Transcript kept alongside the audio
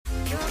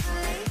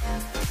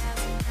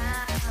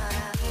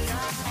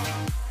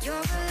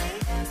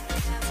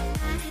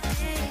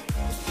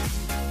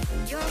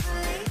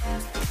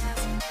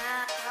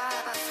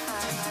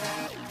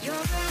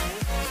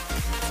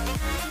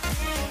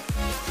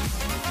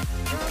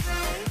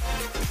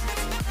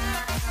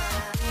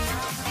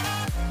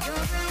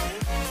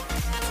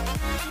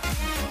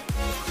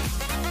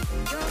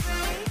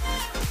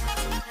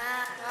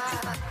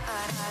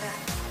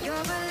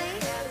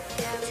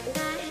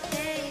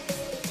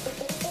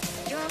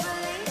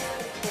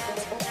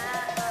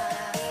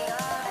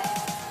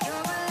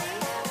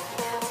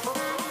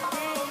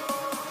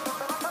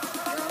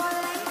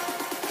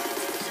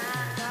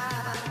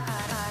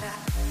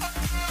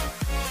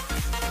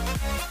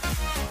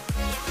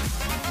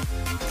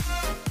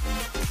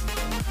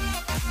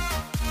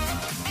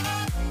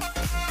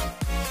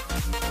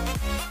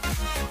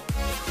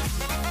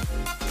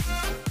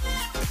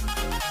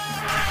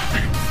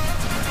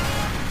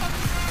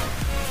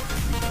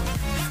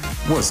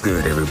What's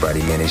good, everybody,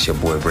 man? It's your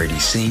boy Brady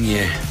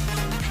Sr.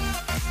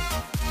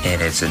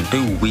 And it's a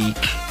new week,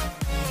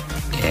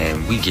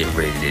 and we getting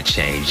ready to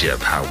change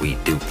up how we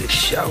do the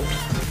show.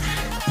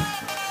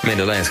 Man,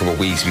 the last couple of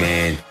weeks,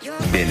 man,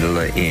 been a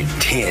little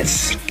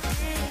intense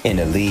in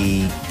the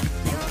league.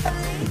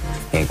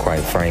 And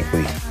quite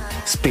frankly,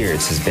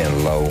 spirits has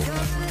been low.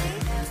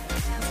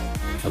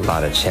 A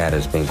lot of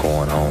chatter's been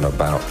going on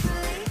about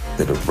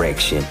the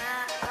direction,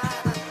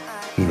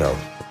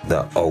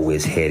 the O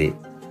is headed.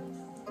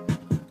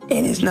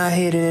 And it's not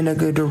headed in a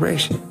good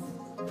direction.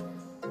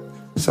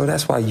 So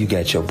that's why you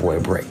got your boy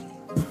Bray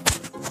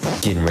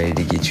getting ready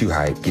to get you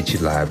hyped, get you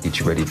live, get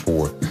you ready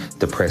for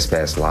the Press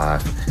Pass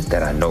Live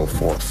that I know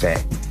for a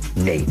fact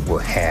Nate will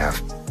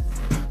have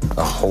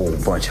a whole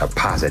bunch of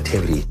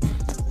positivity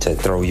to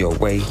throw your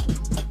way.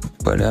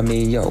 But I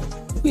mean,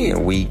 we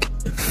in week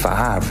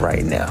 5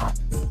 right now.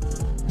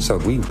 So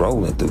we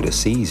rolling through the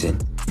season.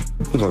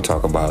 We're going to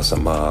talk about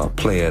some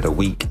player of the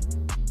week.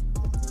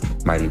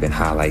 Might even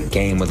highlight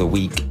game of the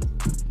week.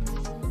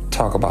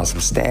 Talk about some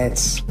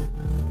stats.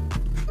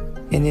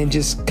 And then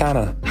just kind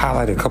of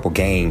highlight a couple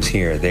games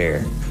here or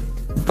there.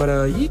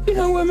 But you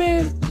know what,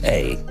 man?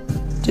 Hey,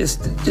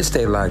 just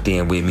stay locked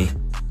in with me.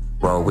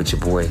 Roll with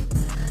your boy.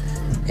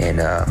 And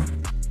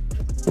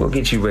we'll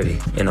get you ready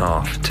and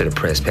off to the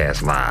Press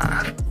Pass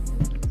Live.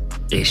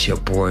 It's your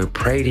boy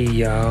Brady,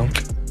 y'all.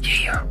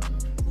 Yeah.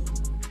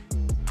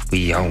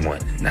 We on one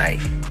tonight.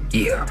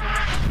 Yeah.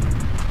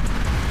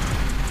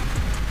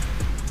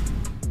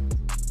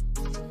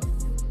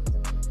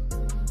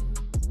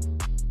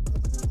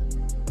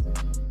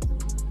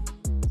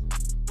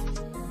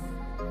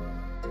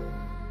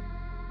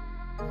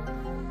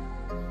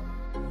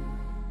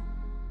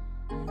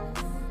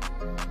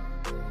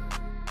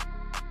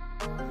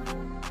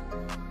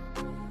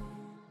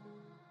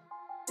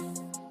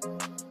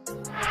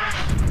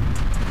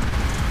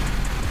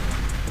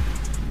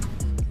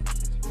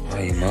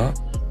 Up.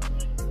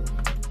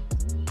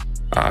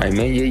 All right,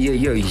 man.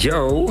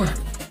 Yo.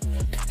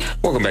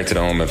 Welcome back to the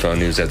NFL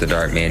News After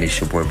Dark, man. It's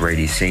your boy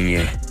Brady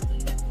Sr.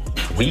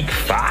 Week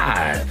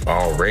 5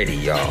 already,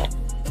 y'all.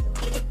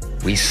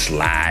 We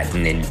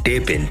sliding and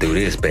dipping through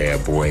this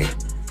bad boy.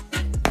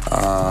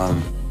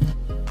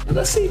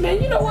 Let's see,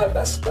 man. You know what?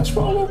 Let's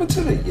roll over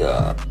to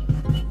the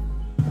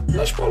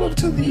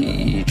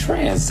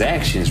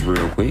transactions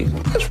real quick.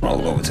 Let's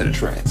roll over to the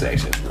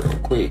transactions real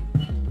quick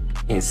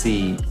and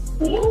see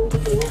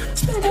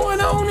what's been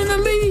going on in the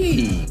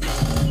league.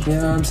 You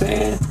know what I'm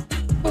saying?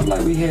 Looked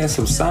like we had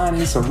some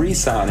signings, some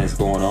re-signings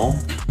going on.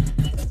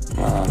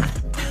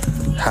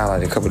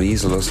 Highlight a couple of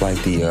these. It looks like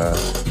the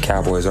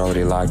Cowboys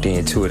already locked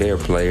in 2 of their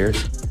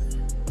players.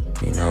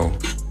 They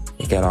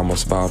got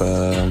almost about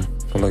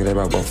I'm looking at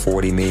about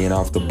 $40 million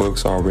off the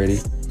books already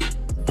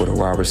with a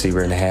wide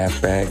receiver and a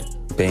halfback.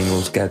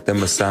 Bengals got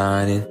them a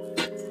signing.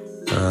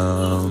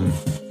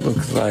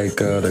 Looks like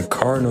the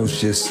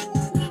Cardinals just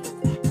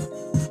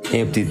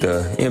emptied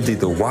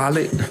the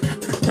wallet.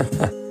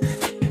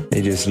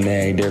 They just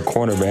snagged their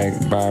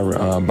cornerback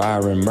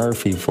Byron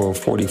Murphy for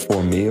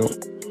 $44 million.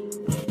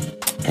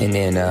 And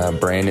then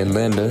Brandon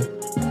Linder,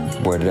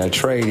 where did I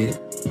trade it?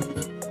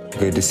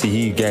 Good to see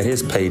he got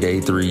his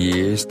payday, 3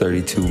 years,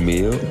 $32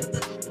 million.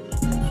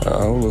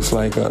 Looks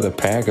like the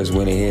Packers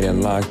went ahead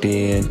and locked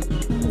in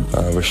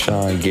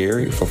Rashawn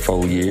Gary for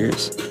 4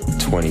 years,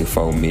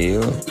 $24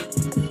 million.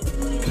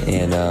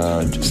 And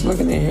just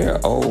looking in here,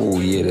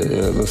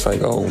 it looks like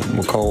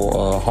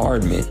McCole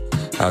Hardman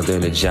out there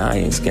in the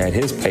Giants got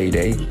his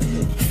payday,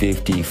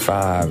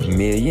 $55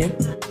 million.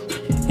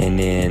 And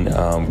then,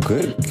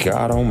 good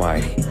God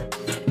Almighty,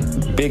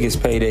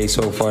 biggest payday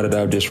so far that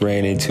I've just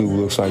ran into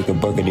looks like the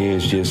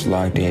Buccaneers just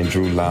locked in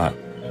Drew Lock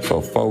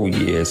for 4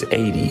 years,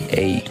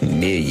 $88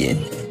 million.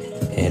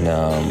 And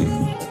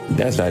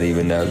that is not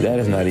even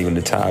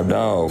the top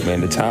dog, man.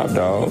 The top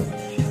dog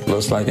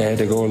looks like I had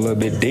to go a little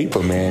bit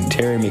deeper, man.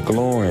 Terry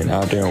McLaurin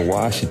out there in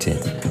Washington,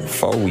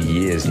 4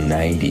 years,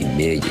 $90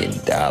 million,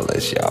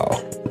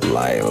 y'all.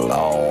 Like,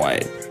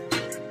 Lord,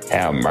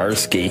 have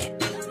mercy.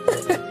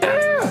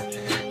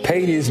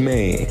 Pay this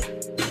man.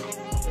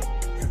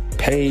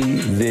 pay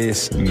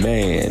this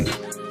man.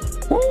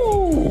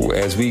 Woo!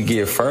 As we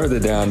get further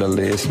down the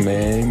list,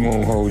 man,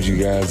 won't hold you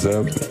guys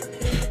up.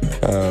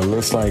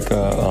 Looks like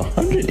a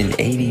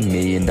 $180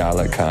 million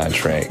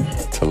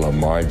contract to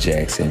Lamar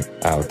Jackson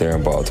out there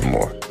in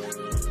Baltimore.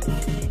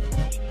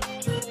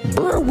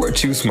 Bro,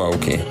 what you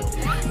smoking?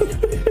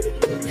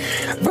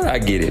 But I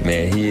get it,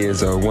 man. He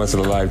is a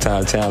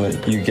once-in-a-lifetime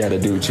talent. You got to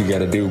do what you got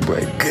to do.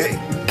 But good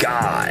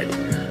God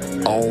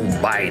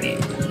almighty.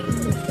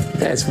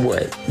 That's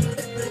what?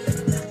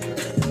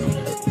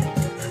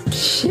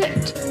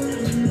 Shit.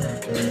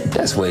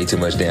 That's way too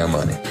much damn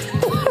money.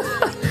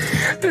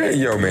 Hey,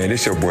 yo, man,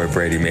 this your boy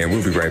Brady, man.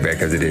 We'll be right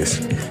back after this.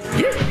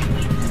 Yeah.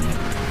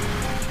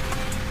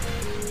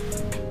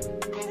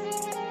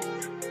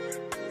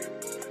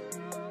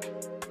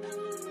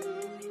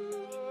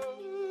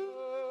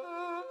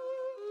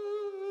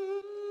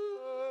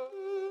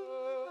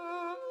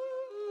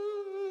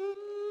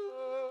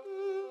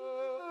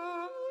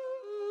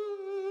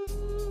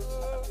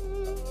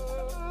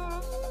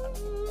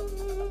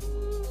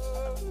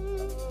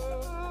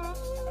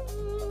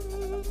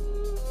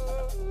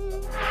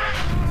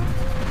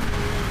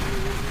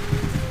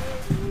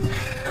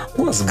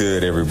 What's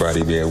good,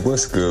 everybody, man?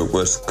 What's good?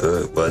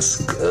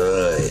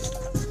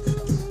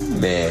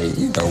 Man,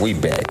 you know, we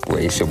back. Well,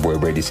 it's your boy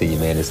Brady Senior,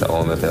 man. It's the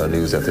OMFL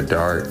News After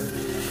Dark.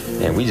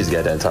 And we just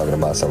got done talking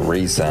about some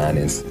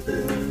re-signings.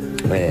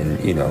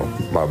 And, you know,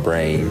 my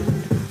brain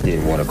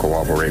didn't want to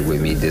cooperate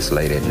with me this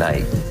late at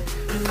night.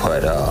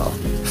 But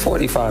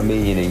 $45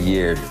 million a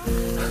year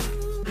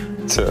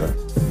to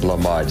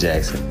Lamar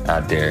Jackson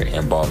out there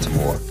in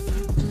Baltimore.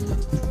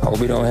 Hope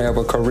he don't have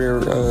a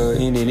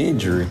career-ending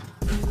injury.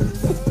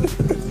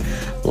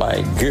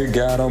 Like, good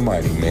God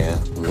almighty, man.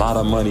 A lot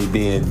of money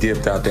being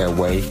dipped out that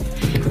way.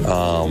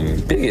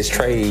 Biggest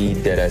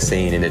trade that I've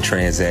seen in the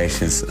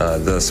transactions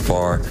thus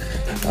far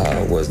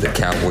was the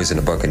Cowboys and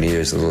the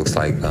Buccaneers. It looks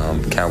like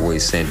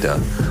Cowboys sent a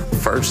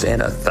first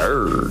and a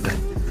third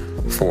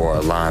for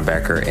a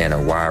linebacker and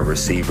a wide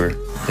receiver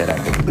that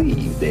I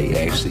believe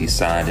they actually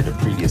signed in the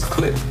previous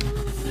clip.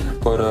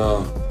 But,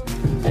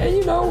 hey,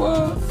 you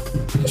know,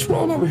 let's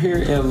roll over here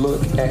and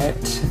look at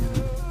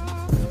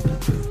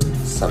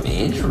some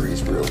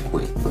injuries real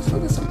quick. Let's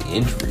look at some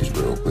injuries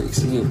real quick.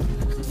 See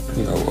if,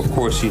 you know, of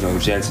course, you know,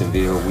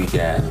 Jacksonville, we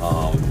got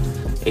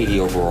 80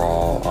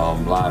 overall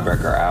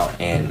linebacker out,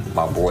 and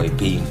my boy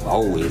B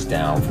Mo is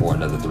down for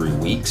another 3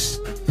 weeks.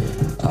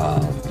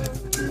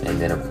 And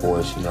then, of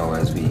course, you know,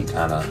 as we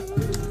kind of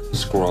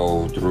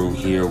scroll through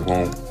here,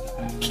 won't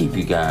keep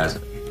you guys,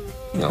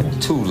 you know,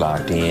 too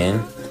locked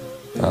in.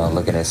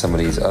 Looking at some of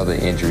these other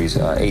injuries,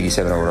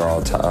 87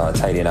 overall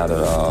tight end out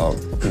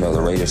of, you know,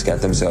 the Raiders got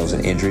themselves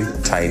an injury.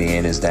 Tight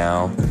end is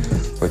down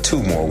for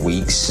 2 more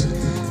weeks.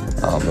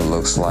 It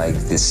looks like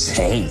the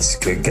Saints,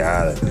 good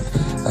God,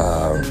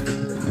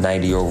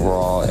 90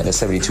 overall and a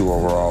 72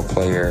 overall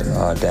player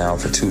down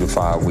for 2 to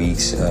 5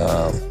 weeks.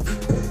 And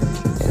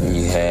then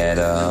you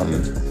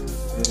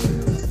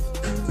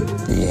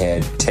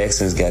had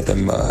Texans got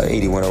them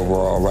 81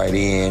 overall right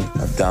in,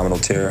 abdominal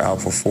tear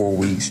out for 4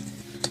 weeks.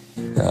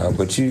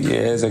 But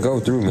as I go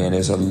through, man,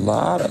 there's a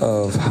lot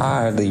of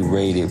highly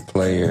rated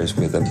players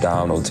with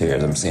abdominal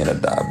tears. I'm seeing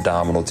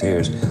abdominal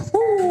tears.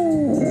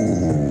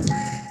 Woo!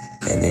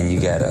 And then you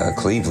got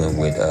Cleveland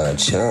with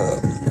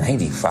Chubb,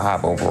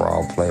 95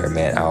 overall player,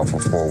 man, out for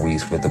 4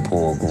 weeks with a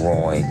pulled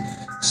groin.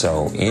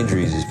 So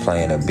injuries is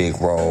playing a big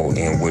role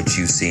in what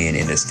you're seeing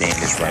in the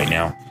standings right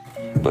now.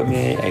 But,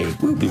 man, hey,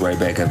 we'll be right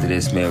back after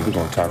this, man. We're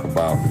going to talk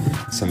about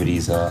some of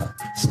these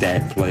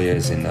stat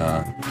players and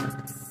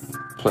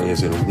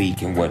players of the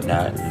week and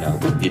whatnot.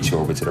 And we'll get you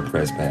over to the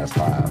Press Pass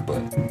Live.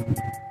 But,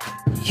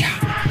 yeah.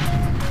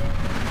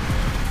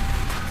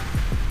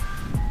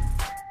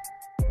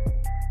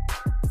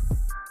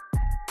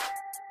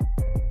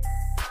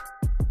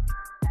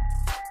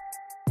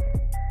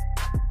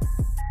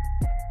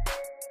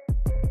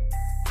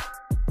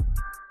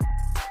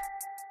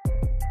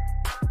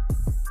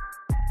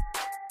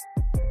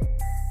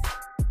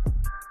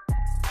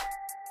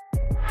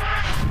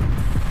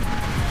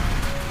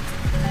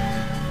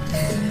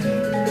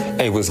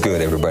 Hey, what's good,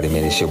 everybody,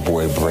 man? It's your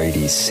boy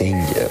Brady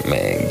Senior,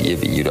 man,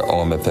 giving you the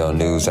OMFL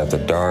News After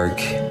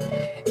Dark.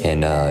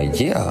 And,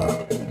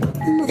 yeah,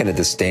 looking at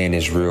the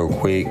standings real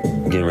quick,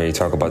 getting ready to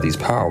talk about these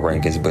power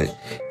rankings, but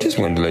just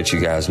wanted to let you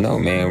guys know,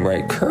 man,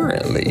 right,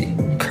 currently,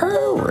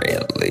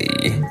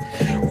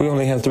 we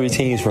only have 3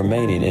 teams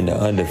remaining in the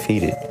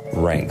undefeated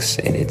ranks,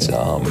 and it's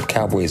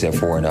Cowboys at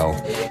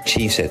 4-0,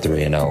 Chiefs at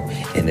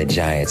 3-0, and the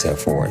Giants at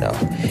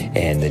 4-0.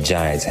 And the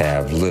Giants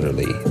have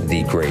literally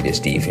the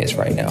greatest defense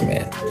right now,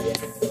 man.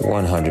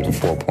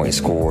 104 points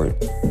scored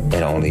and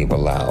only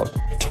allowed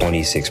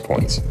 26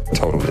 points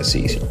total this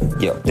season.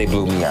 Yep, they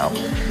blew me out.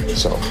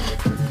 So,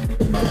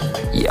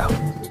 yeah,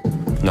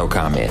 no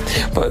comment.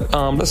 But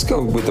let's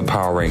go with the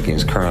power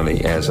rankings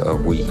currently as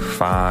of week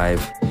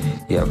 5.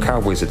 Yeah,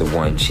 Cowboys at the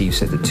 1,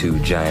 Chiefs at the 2,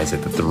 Giants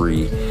at the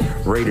 3,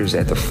 Raiders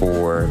at the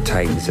 4,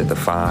 Titans at the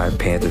 5,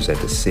 Panthers at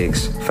the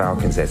 6,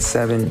 Falcons at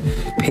 7,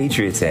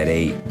 Patriots at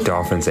 8,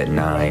 Dolphins at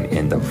 9,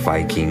 and the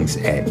Vikings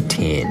at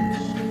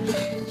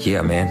 10.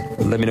 Yeah, man.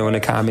 Let me know in the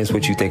comments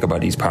what you think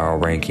about these power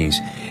rankings,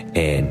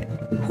 and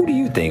who do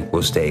you think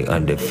will stay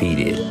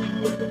undefeated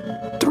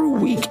through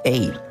week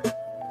 8?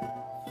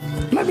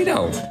 Let me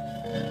know.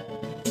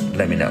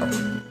 Let me know.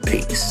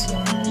 Peace.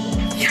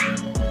 Yeah.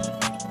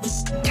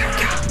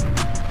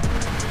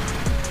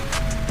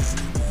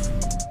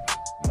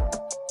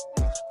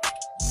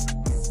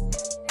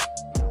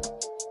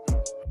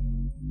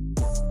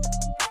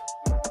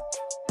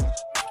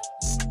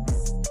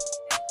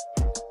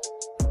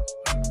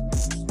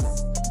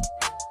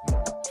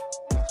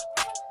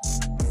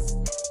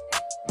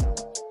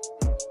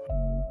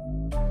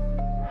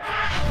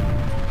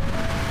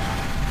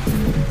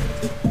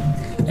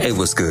 Hey,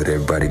 what's good,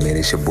 everybody, man?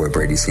 It's your boy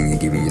Brady Sr.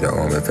 giving you the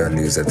NFL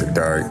news after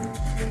dark.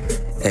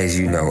 As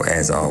you know,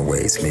 as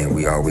always, man,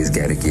 we always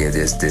gotta give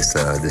this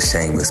the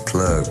shameless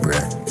plug,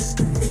 bruh.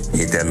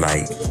 Hit that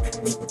like,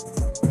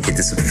 hit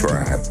the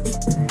subscribe,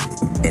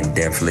 and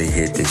definitely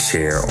hit the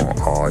share on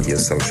all your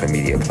social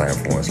media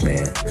platforms,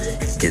 man.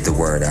 Get the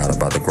word out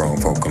about the grown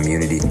folk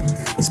community,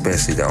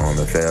 especially the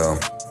NFL.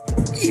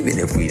 Even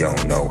if we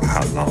don't know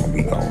how long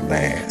we gonna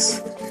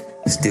last,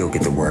 still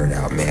get the word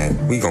out, man.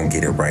 We gonna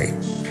get it right.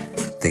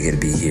 Think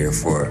it'll be here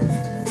for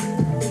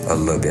a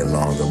little bit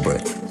longer,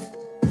 but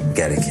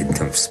gotta get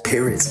them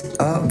spirits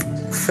up,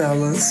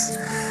 fellas.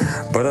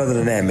 But other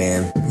than that,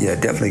 man, yeah,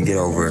 definitely get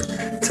over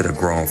to the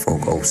Grown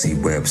Folk OC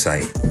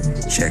website.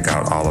 Check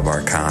out all of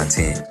our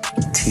content.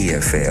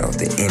 TFL,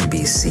 the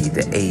NBC,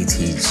 the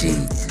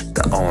ATG,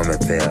 the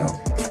OMFL,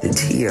 the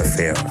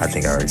TFL. I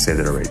think I already said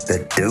it already.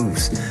 The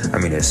Deuce. I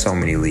mean, there's so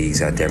many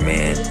leagues out there,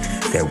 man,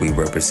 that we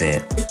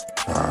represent.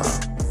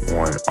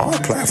 On all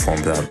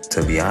platforms,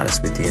 to be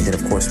honest with you. And then,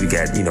 of course, we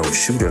got,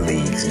 shooter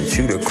leagues and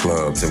shooter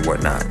clubs and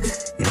whatnot,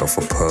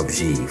 for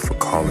PUBG, for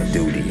Call of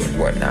Duty and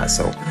whatnot.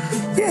 So,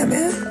 yeah,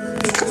 man,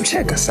 come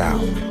check us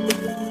out.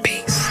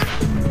 Peace.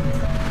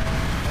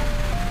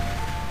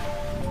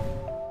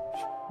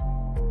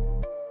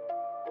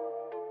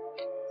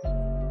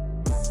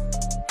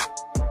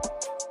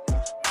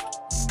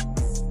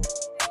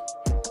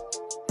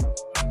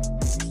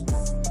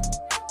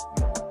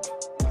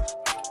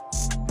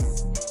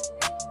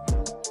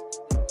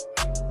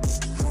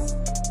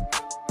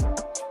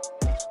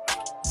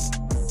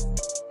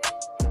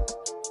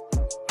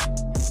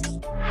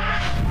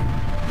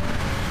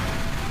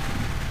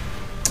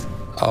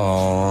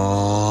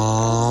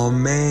 Oh,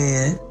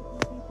 man.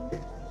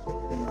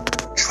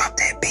 Drop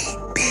that beat,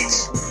 bitch.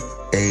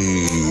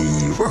 Hey,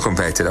 welcome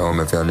back to the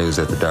OMFL News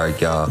at the Dark,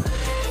 y'all.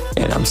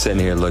 And I'm sitting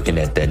here looking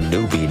at the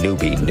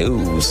newbie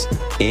news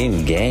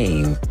in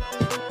game.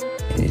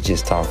 And it's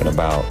just talking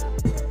about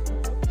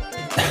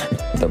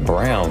the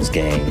Browns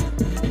game.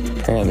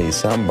 Apparently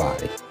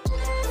somebody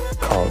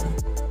caught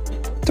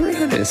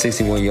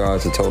 361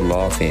 yards of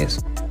total offense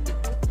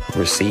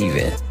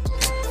receiving.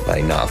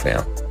 Like, nah,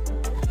 fam.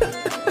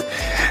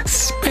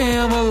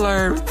 Spam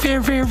alert.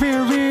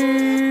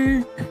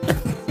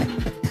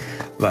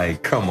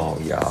 Like, come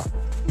on, y'all.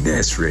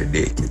 That's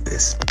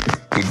ridiculous.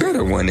 We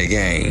better win the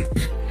game.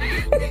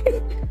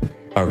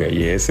 Okay,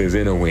 yeah, it says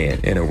in a win.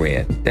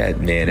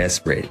 That's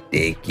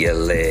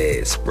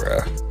ridiculous,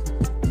 bruh.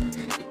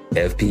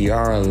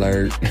 FPR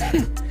alert.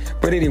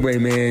 But anyway,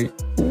 man,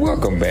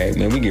 welcome back,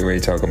 man. We get ready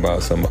to talk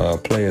about some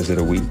players of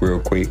the week real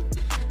quick.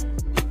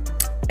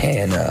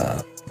 And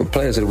the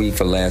players of the week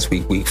for last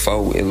week, week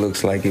 4, it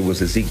looks like it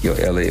was Ezekiel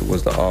Elliott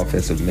was the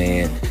offensive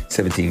man.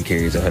 17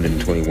 carries,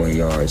 121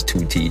 yards, 2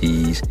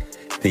 TDs.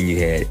 Then you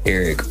had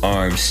Eric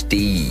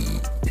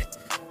Armstead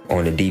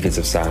on the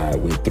defensive side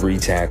with 3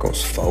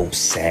 tackles, 4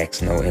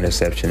 sacks, no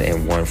interception,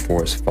 and 1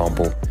 forced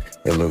fumble.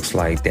 It looks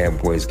like that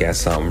boy's got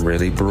something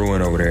really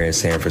brewing over there in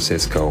San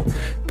Francisco,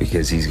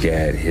 because he's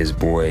got 2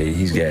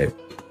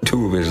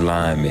 of his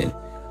linemen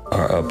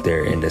are up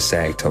there in the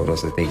sack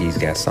totals. I think he's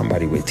got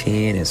somebody with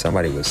 10 and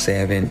somebody with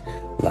 7.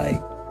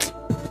 Like,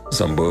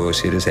 some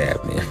bullshit is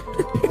happening.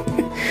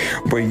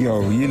 But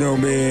yo,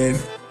 man,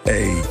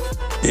 hey,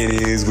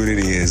 it is what it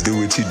is. Do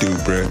what you do,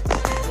 bruh.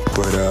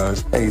 But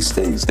hey,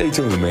 stay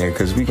tuned, man,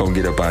 because we gonna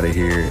get up out of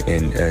here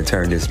and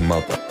turn this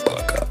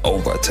motherfucker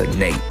over to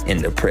Nate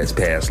in the Press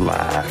Pass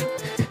Live.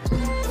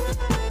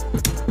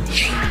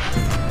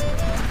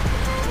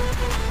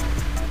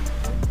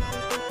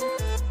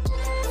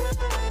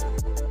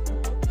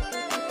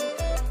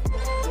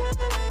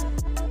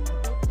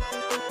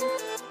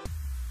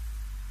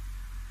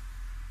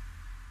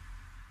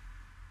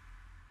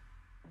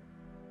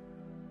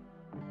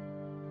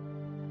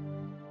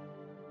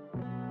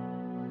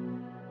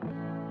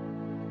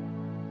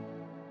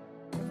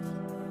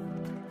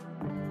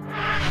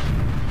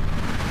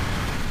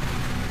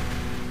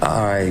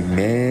 Alright,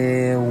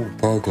 man,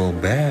 welcome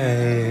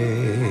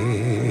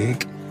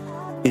back.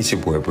 It's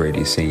your boy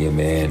Brady Sr.,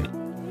 man.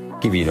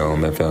 Give you the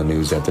MFL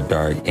news after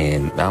dark,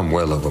 and I'm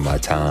well over my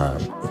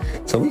time.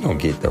 So we gonna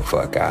get the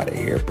fuck out of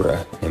here,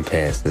 bruh, and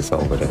pass this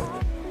over to,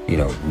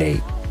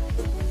 Nate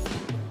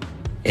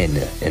and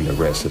the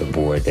rest of the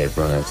board that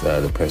runs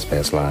the Press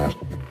Pass Live,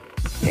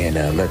 and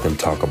let them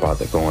talk about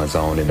the goings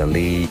on in the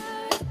league.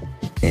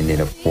 And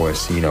then, of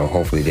course,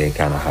 hopefully they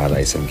kind of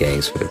highlight some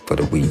games for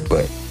the week.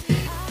 But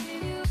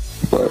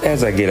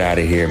as I get out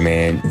of here,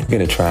 man, I'm going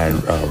to try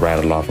and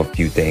rattle off a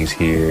few things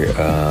here.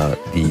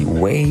 The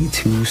way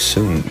too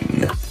soon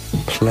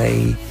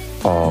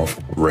playoff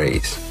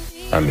race.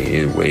 I mean,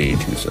 it's way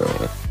too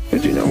soon.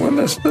 But you know what?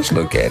 Let's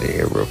look at it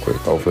here real quick.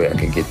 Hopefully I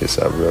can get this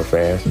up real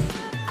fast.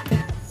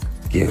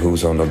 Get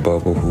who's on the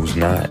bubble, who's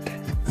not.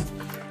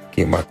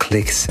 Get my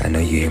clicks. I know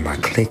you hear my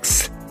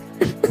clicks.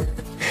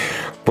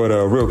 But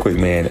real quick,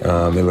 man,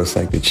 it looks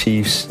like the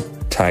Chiefs,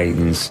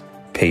 Titans,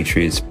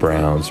 Patriots,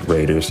 Browns,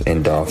 Raiders,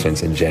 and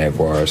Dolphins and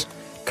Jaguars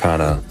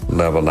kind of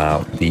level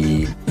out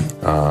the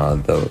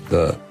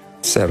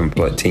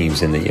 7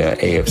 teams in the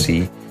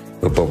AFC,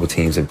 the bubble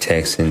teams of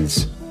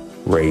Texans,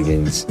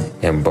 Ravens,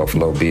 and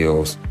Buffalo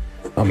Bills.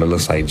 It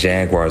looks like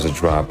Jaguars will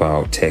drop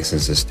out,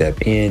 Texans will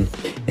step in,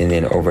 and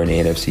then over in the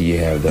NFC you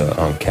have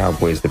the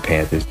Cowboys, the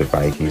Panthers, the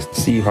Vikings, the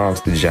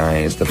Seahawks, the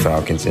Giants, the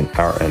Falcons, and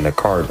the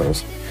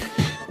Cardinals.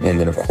 And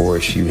then, of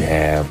course, you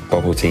have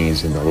bubble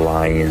teams in the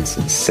Lions,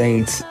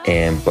 Saints,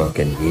 and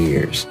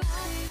Buccaneers.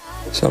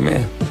 So,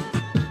 man,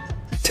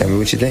 tell me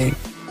what you think.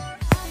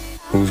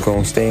 Who's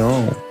going to stay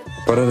on?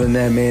 But other than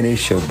that, man,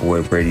 it's your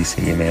boy Brady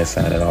Senior, man,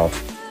 signing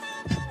off.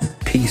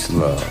 Peace,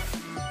 love,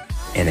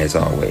 and as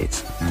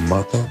always,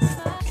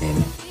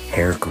 motherfucking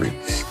hair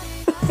grease.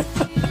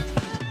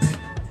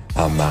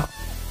 I'm out.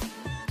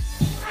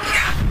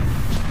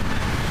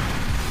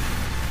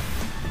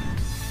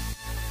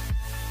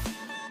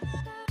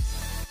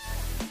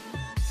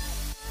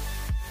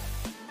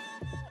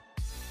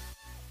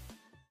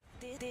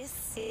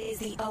 This is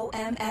the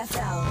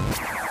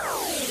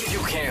OMFL. You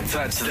can't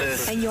touch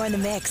this. And you're in the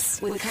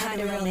mix with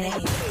Kinda Real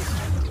Nate.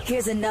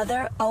 Here's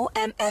another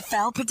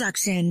OMFL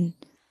production.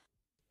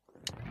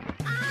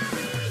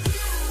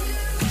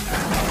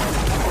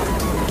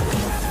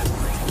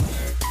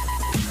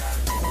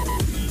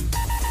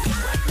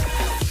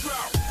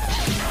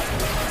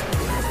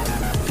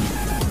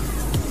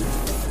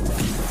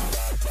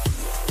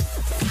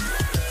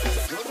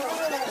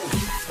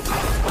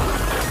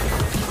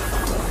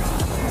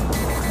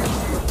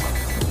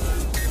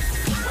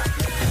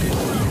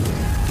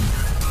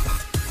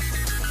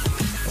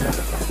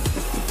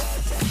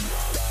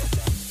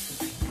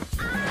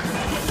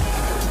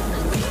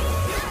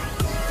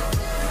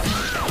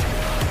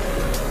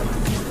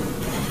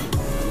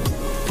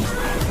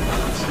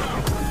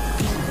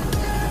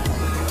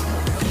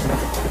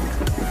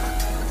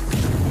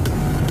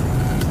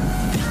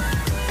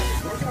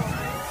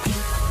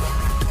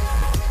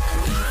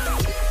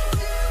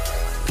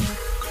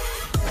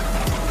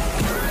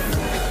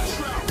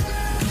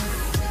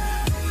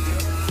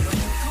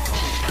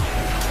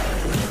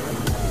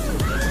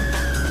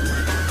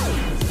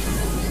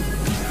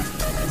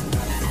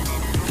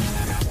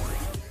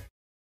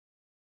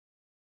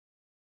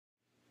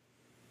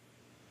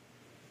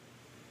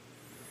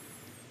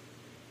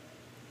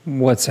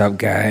 What's up,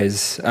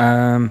 guys?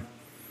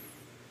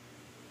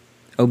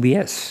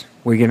 OBS,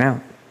 we're getting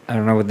out. I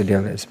don't know what the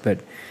deal is, but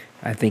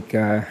I think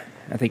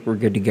we're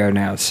good to go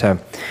now. So,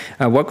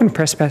 welcome to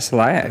Press Pass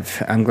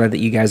Live. I'm glad that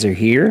you guys are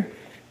here.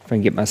 If I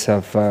can get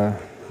myself a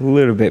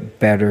little bit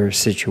better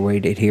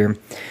situated here.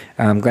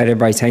 I'm glad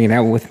everybody's hanging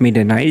out with me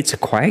tonight. It's a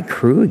quiet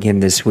crew again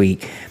this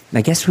week.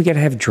 I guess we got to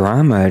have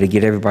drama to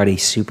get everybody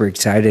super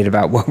excited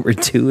about what we're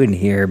doing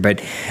here,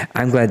 but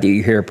I'm glad that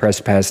you're here at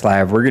Press Pass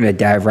Live. We're going to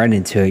dive right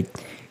into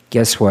it.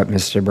 Guess what,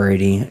 Mr.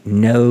 Brady?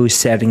 No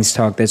settings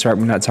talk. That's right.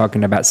 We're not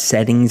talking about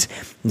settings.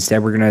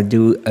 Instead, we're going to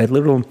do a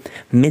little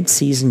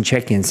mid-season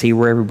check-in, see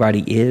where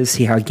everybody is,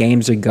 see how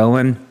games are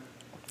going,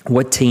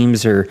 what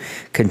teams are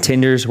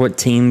contenders, what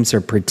teams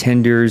are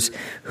pretenders,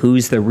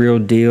 who's the real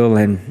deal,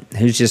 and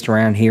who's just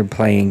around here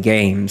playing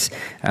games.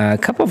 A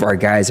couple of our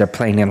guys are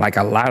playing in like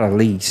a lot of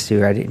leagues,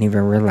 too. I didn't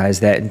even realize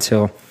that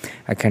until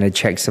I kind of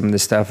checked some of the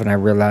stuff, and I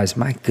realized,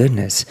 my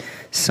goodness,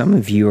 some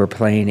of you are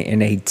playing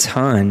in a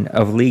ton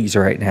of leagues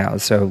right now.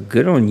 So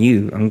good on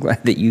you. I'm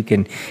glad that you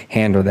can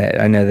handle that.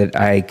 I know that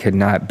I could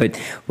not. But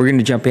we're going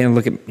to jump in and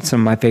look at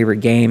some of my favorite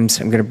games.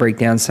 I'm going to break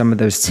down some of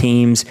those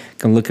teams.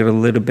 Going to look at a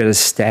little bit of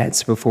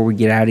stats before we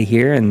get out of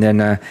here, and then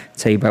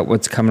tell you about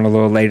what's coming a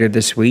little later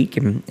this week,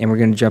 and we're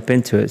going to jump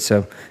into it.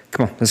 So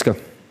come on, let's go.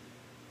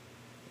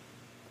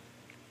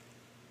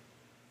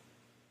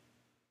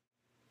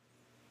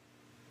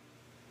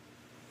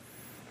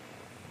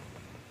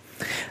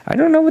 I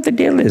don't know what the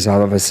deal is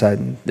all of a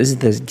sudden. This is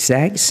the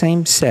exact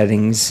same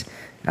settings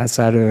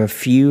outside of a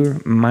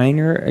few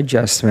minor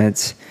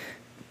adjustments,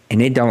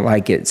 and it don't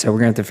like it. So we're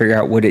going to have to figure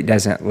out what it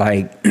doesn't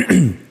like.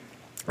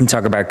 and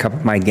talk about a couple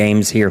of my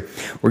games here.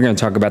 We're going to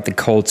talk about the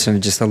Colts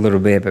in just a little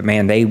bit, but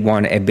man, they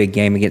won a big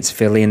game against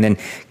Philly and then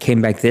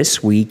came back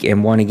this week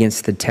and won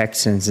against the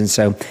Texans. And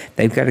so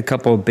they've got a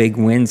couple of big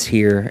wins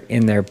here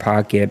in their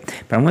pocket.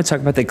 But I want to talk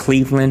about the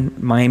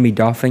Cleveland-Miami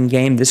Dolphin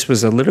game. This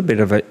was a little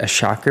bit of a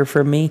shocker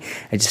for me.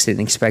 I just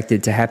didn't expect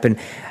it to happen.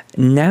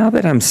 Now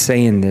that I'm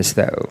saying this,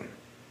 though,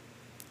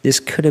 this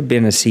could have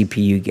been a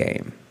CPU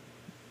game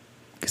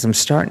because I'm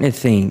starting to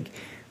think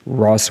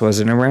Ross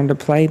wasn't around to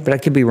play, but I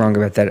could be wrong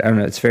about that. I don't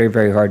know. It's very,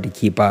 very hard to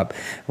keep up.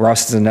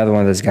 Ross is another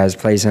one of those guys,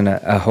 plays in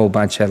a whole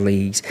bunch of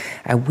leagues.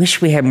 I wish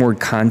we had more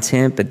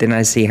content, but then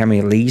I see how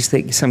many leagues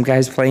that some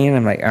guys play in.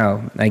 I'm like,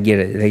 oh, I get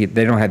it.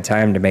 They don't have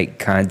time to make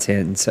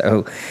content. And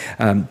so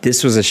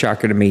this was a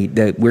shocker to me.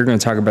 We're going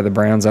to talk about the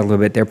Browns a little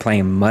bit. They're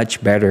playing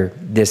much better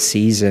this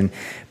season.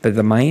 But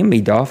the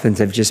Miami Dolphins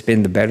have just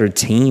been the better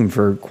team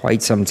for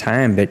quite some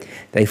time, but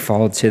they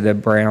fall to the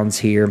Browns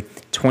here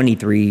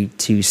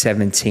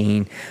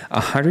 23-17,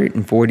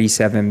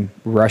 147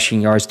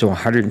 rushing yards to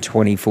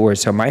 124.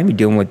 So Miami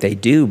doing what they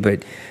do,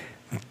 but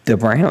the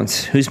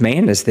Browns, whose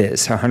man is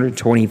this?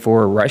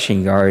 124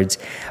 rushing yards.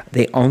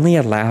 They only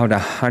allowed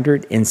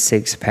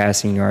 106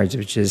 passing yards,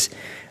 which is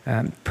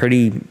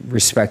pretty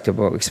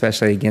respectable,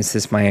 especially against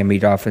this Miami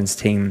Dolphins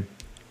team.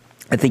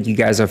 I think you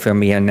guys will fill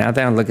me in. Now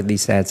that I look at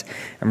these stats,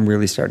 I'm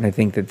really starting to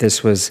think that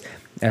this was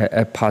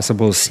a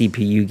possible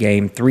CPU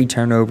game. 3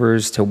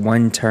 turnovers to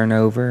 1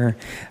 turnover,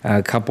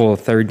 a couple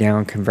of third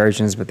down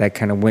conversions, but that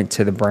kind of went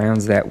to the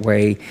Browns that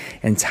way.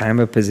 And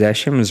time of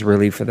possession was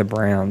really for the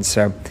Browns.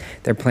 So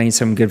they're playing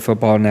some good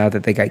football now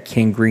that they got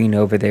Ken Green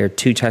over there.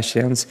 2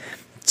 touchdowns,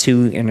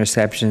 2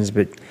 interceptions,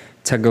 but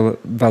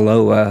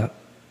Tagovailoa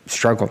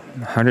struggled.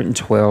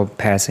 112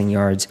 passing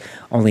yards,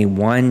 only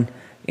 1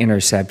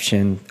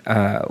 interception,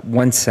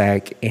 1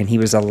 sack, and he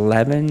was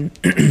 11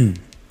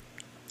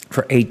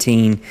 for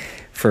 18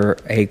 for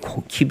a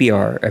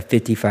QBR of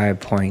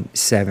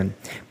 55.7.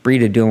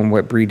 Breida doing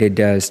what Breida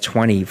does,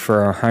 20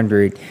 for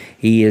 100.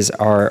 He is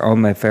our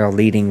OMFL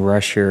leading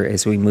rusher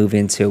as we move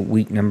into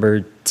week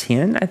number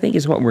 10, I think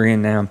is what we're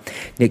in now.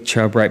 Nick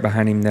Chubb right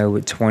behind him, though,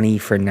 with 20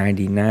 for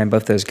 99.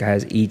 Both those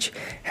guys each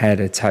had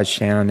a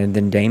touchdown. And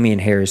then Damian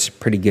Harris,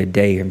 pretty good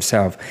day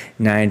himself,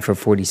 9 for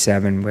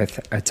 47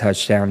 with a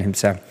touchdown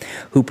himself.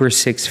 Hooper,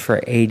 6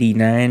 for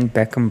 89.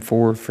 Beckham,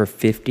 4 for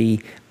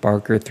 50.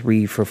 Barker,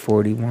 3 for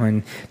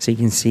 41. So you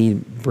can see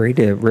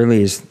Breida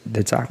really is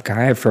the top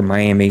guy for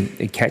Miami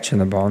catching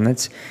the ball, and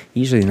that's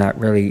usually not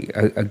really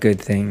a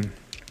good thing.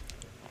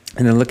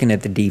 And then looking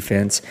at the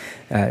defense,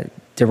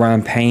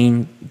 Deron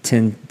Payne,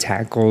 10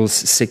 tackles,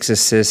 6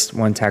 assists,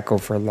 1 tackle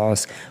for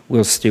loss.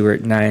 Will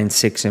Stewart, 9,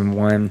 6, and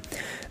 1.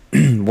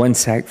 1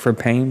 sack for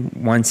Payne,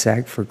 1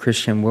 sack for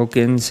Christian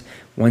Wilkins,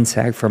 1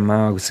 sack for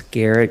Myles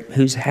Garrett,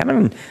 who's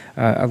having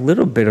a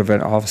little bit of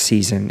an off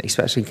season,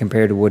 especially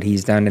compared to what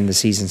he's done in the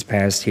seasons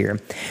past here.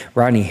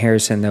 Rodney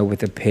Harrison, though,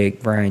 with a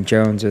pick, Brian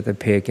Jones with a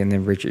pick, and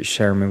then Richard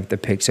Sherman with a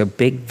pick. So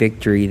big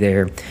victory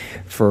there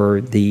for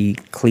the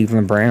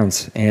Cleveland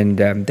Browns, and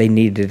they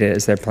needed it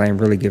as they're playing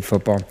really good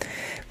football.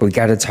 But we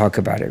got to talk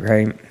about it,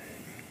 right?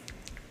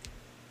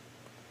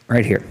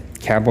 Right here,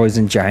 Cowboys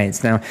and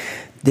Giants. Now,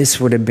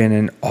 this would have been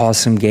an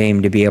awesome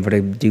game to be able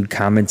to do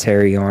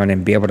commentary on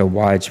and be able to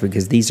watch,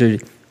 because these are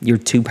your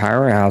 2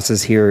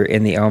 powerhouses here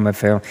in the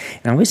OMFL.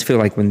 And I always feel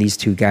like when these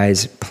 2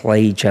 guys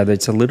play each other,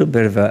 it's a little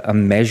bit of a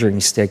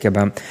measuring stick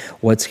about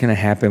what's going to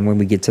happen when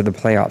we get to the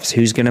playoffs.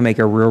 Who's going to make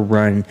a real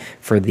run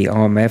for the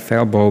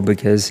OMFL Bowl,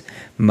 because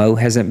Mo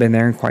hasn't been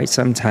there in quite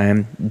some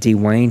time.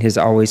 Dwayne has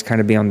always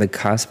kind of been on the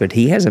cusp, but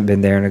he hasn't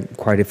been there in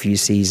quite a few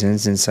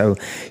seasons. And so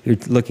you're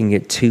looking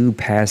at 2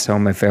 past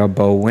OMFL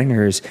Bowl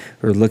winners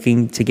who are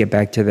looking to get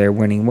back to their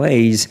winning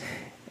ways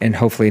and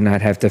hopefully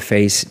not have to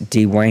face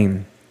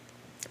Dwayne.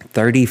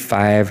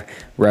 35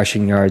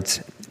 rushing yards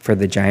for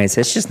the Giants.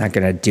 That's just not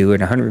going to do it.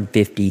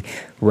 150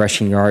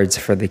 rushing yards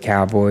for the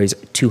Cowboys.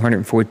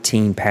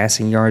 214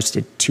 passing yards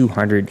to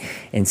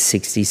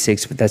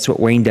 266. But that's what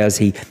Wayne does.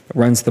 He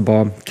runs the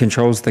ball,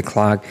 controls the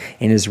clock,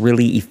 and is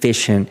really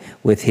efficient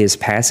with his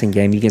passing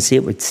game. You can see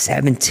it with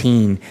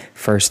 17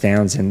 first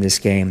downs in this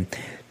game.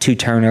 2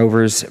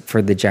 turnovers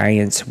for the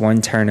Giants,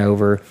 1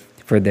 turnover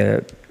for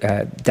the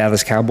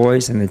Dallas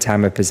Cowboys, and the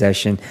time of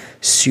possession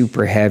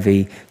super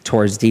heavy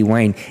towards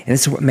Dwayne. And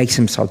this is what makes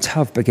him so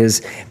tough,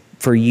 because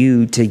for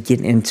you to get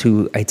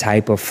into a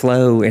type of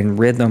flow and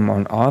rhythm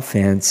on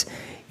offense,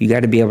 you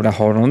got to be able to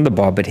hold on to the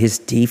ball. But his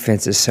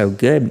defense is so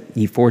good,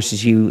 he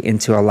forces you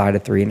into a lot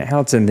of 3 and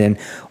outs. And then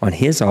on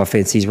his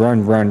offense, he's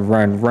run,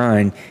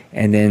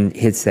 and then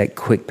hits that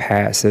quick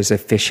pass, those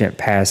efficient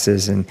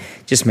passes, and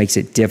just makes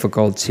it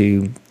difficult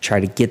to try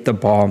to get the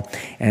ball.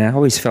 And I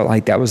always felt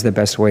like that was the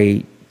best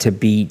way to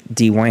beat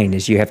Dwayne,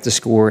 is you have to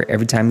score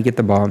every time you get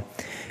the ball.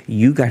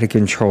 You got to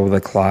control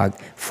the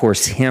clock,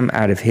 force him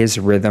out of his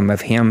rhythm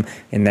of him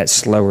in that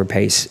slower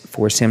pace,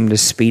 force him to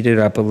speed it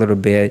up a little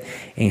bit,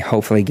 and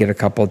hopefully get a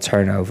couple of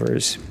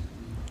turnovers.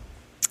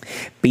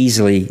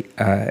 Beasley,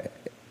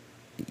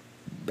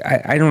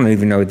 I don't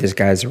even know what this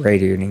guy's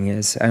rating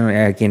is.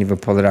 I can't even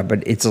pull it up,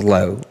 but it's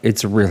low.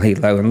 It's really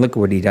low. And look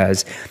what he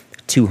does.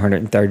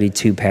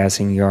 232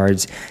 passing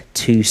yards,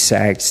 2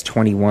 sacks,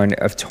 21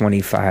 of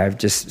 25,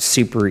 just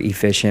super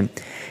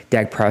efficient.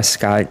 Dak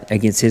Prescott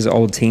against his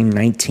old team,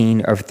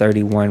 19 of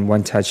 31,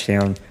 1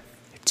 touchdown,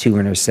 2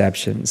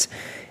 interceptions.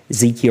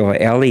 Ezekiel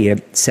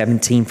Elliott,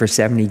 17 for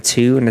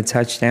 72 and a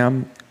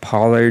touchdown.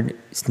 Pollard,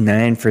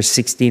 9 for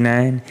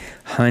 69.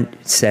 Hunt,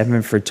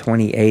 7 for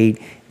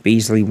 28.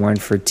 Beasley, 1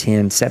 for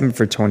 10. 7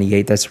 for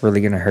 28. That's really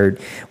going to hurt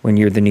when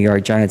you're the New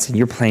York Giants and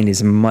you're playing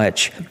as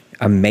much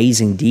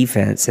amazing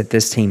defense that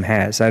this team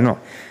has. I don't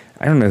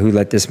know who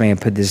let this man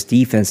put this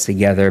defense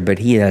together, but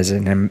he has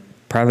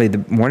probably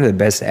one of the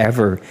best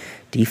ever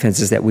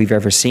defenses that we've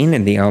ever seen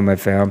in the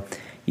OMFL.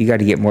 You got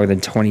to get more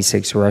than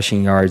 26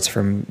 rushing yards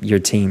from your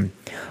team.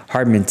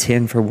 Hardman,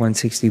 10 for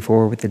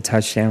 164 with a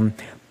touchdown.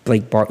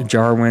 Blake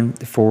Jarwin,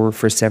 4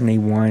 for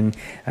 71.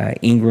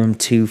 Ingram,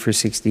 2 for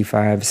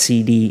 65.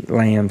 CeeDee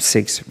Lamb,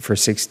 6 for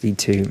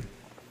 62.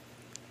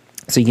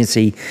 So you can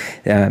see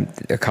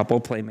a couple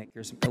of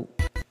playmakers. Oh.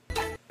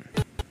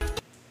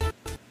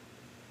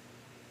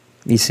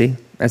 You see,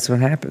 that's what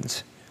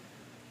happens.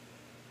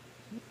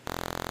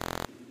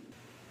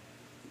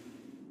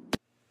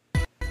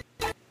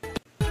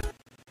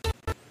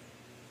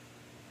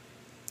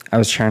 I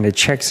was trying to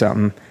check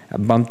something. I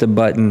bumped a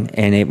button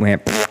and it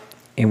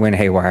went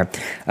haywire.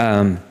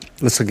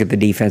 Let's look at the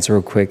defense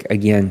real quick.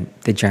 Again,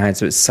 the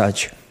Giants with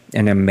such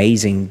an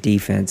amazing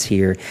defense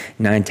here.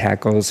 9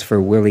 tackles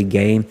for Willie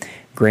Gay.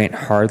 Grant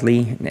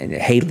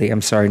Haley,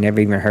 I'm sorry, never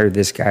even heard of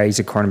this guy. He's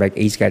a cornerback.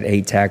 He's got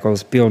 8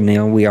 tackles. Bill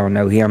Neal, we all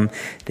know him.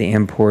 The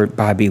import.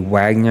 Bobby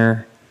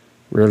Wagner,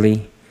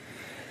 really.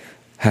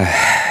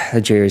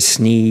 Jerry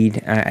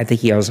Sneed. I think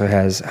he also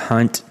has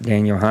Hunt,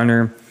 Daniel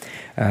Hunter.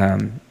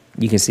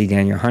 You can see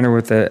Daniel Hunter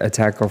with a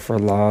tackle for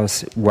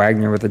loss.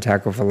 Wagner with a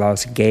tackle for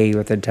loss. Gay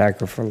with a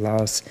tackle for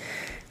loss.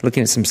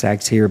 Looking at some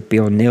sacks here,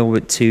 Bill Neal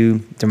with 2.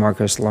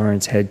 DeMarcus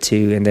Lawrence had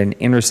 2. And then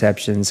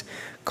interceptions,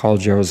 Carl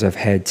Joseph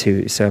had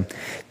 2. So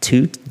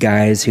 2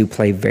 guys who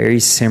play very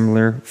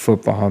similar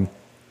football,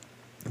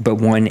 but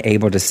one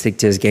able to stick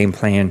to his game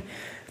plan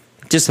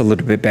just a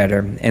little bit better.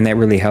 And that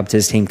really helped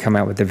his team come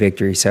out with the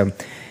victory. So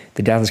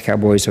the Dallas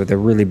Cowboys with a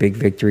really big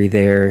victory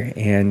there.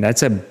 And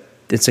it's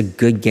a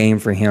good game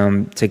for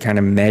him to kind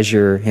of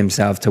measure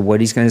himself to what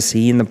he's going to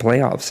see in the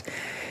playoffs.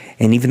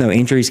 And even though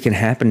injuries can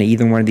happen to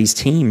either one of these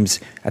teams,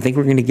 I think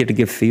we're going to get a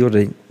good feel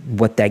to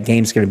what that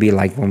game's going to be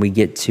like when we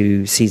get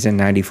to season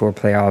 94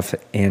 playoff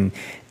and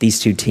these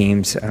 2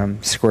 teams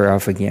square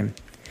off again.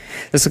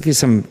 Let's look at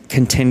some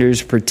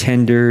contenders,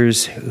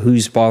 pretenders,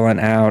 who's balling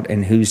out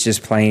and who's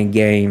just playing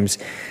games.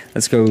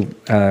 Let's go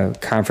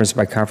conference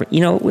by conference.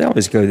 You know, we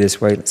always go this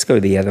way. Let's go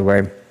the other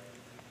way.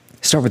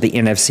 Start with the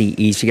NFC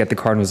East. You got the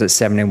Cardinals at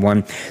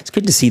 7-1. It's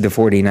good to see the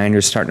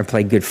 49ers starting to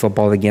play good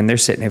football again. They're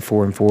sitting at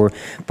 4-4.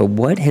 But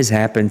what has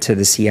happened to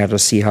the Seattle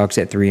Seahawks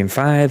at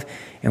 3-5?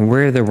 And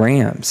where are the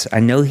Rams?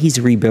 I know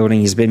he's rebuilding.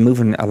 He's been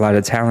moving a lot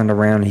of talent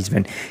around. He's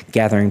been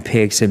gathering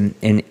picks and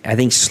I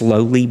think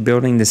slowly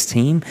building this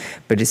team.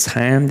 But it's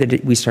time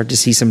that we start to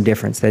see some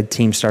difference. That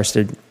team starts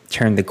to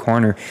turn the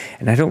corner.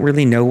 And I don't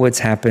really know what's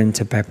happened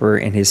to Pepper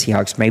and his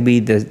Seahawks. Maybe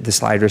the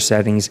slider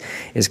settings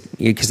is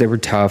because they were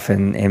tough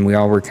and we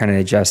all were kind of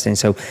adjusting.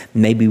 So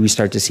maybe we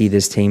start to see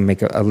this team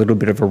make a little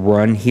bit of a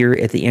run here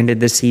at the end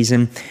of the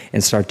season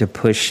and start to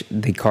push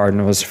the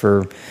Cardinals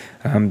for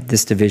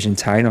this division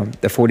title.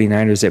 The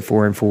 49ers at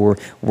 4-4.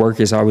 Work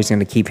is always going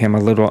to keep him a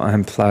little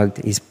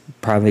unplugged. He's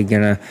probably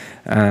going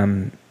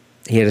to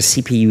he had a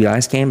CPU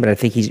last game, but I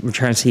think we're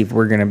trying to see if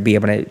we're going to be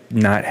able to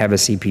not have a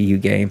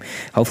CPU game.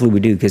 Hopefully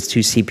we do, because 2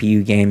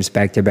 CPU games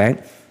back to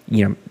back.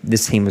 You know,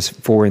 this team was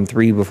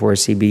 4-3 before a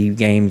CPU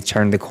game,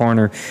 turned the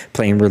corner,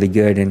 playing really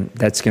good, and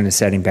that's going to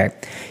set him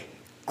back.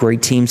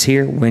 Great teams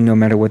here win no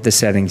matter what the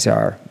settings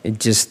are.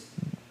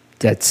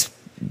 That's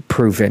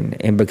proven,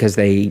 and because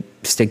they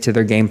stick to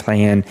their game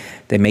plan,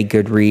 they make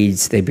good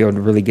reads, they build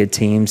really good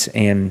teams,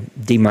 and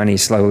D-Money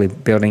is slowly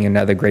building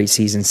another great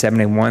season.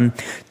 7-1,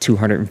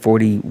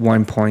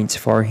 241 points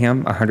for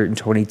him,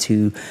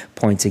 122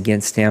 points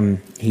against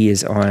him. He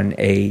is on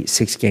a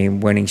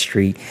 6-game winning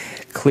streak.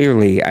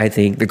 Clearly, I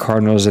think the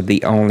Cardinals are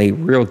the only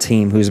real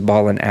team who's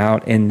balling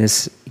out in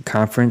this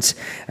conference.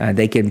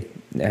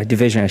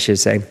 Division, I should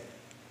say.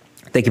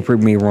 They can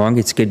prove me wrong.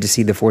 It's good to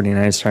see the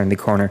 49ers turn the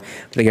corner,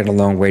 but they got a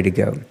long way to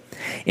go.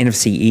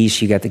 NFC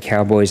East, you got the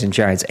Cowboys and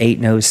Giants 8-0,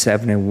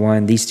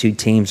 7-1. These 2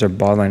 teams are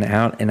balling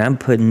out, and I'm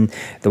putting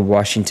the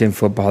Washington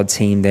football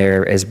team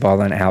there as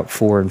balling out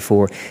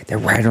 4-4. They're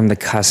right on the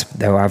cusp,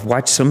 though. I've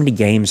watched so many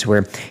games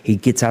where he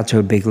gets out to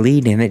a big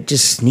lead, and it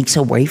just sneaks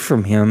away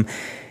from him.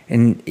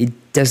 And it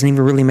doesn't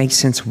even really make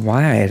sense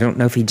why. I don't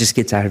know if he just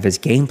gets out of his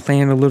game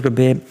plan a little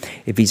bit,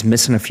 if he's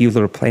missing a few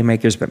little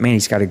playmakers, but man,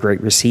 he's got a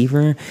great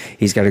receiver.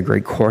 He's got a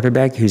great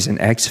quarterback who's an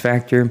X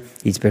factor.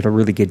 He's built a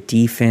really good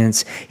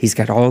defense. He's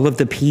got all of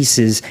the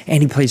pieces,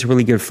 and he plays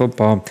really good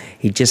football.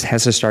 He just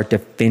has to start to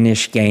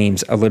finish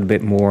games a little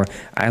bit more.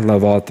 I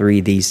love all three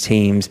of these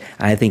teams.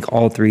 I think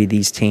all three of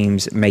these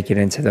teams make it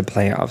into the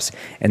playoffs.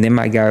 And then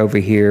my guy over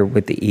here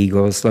with the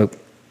Eagles, look,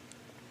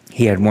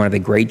 he had one of the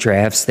great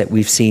drafts that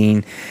we've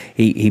seen.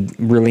 He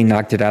really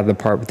knocked it out of the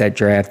park with that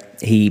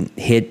draft. He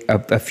hit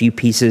a few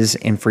pieces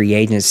in free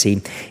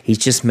agency. He's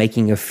just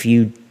making a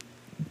few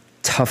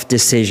tough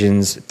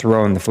decisions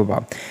throwing the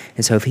football.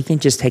 And so if he can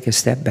just take a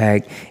step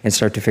back and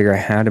start to figure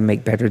out how to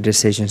make better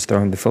decisions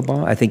throwing the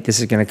football, I think this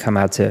is going to come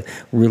out to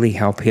really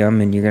help him,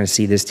 and you're going to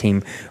see this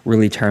team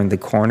really turn the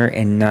corner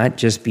and not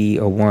just be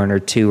a 1 or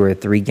 2 or a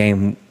 3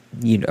 game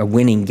a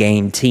winning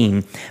game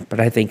team, but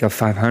I think a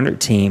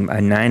 500 team, a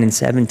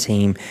 9-7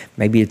 team,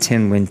 maybe a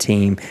 10-win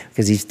team,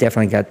 because he's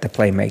definitely got the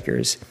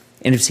playmakers.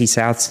 NFC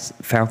South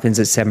Falcons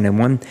at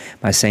 7-1,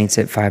 my Saints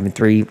at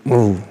 5-3.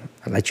 Whoa,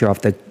 I let you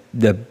off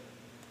the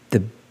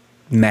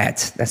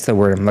mats. That's the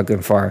word I'm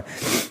looking for.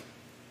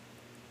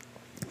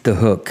 The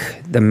hook,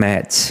 the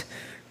mats,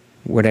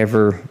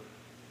 whatever.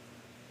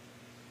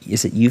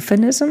 Is it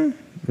euphemism?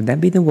 Would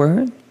that be the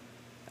word?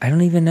 I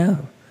don't even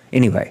know.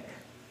 Anyway,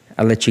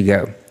 I'll let you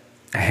go.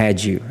 I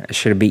had you. I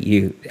should have beat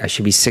you. I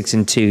should be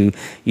 6-2.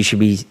 You should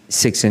be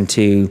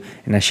 6-2,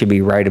 and I should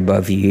be right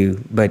above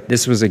you. But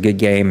this was a good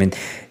game, and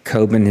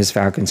Coben and his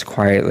Falcons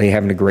quietly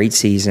having a great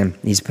season.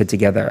 He's put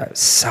together a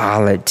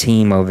solid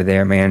team over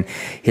there, man.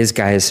 His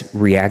guys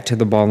react to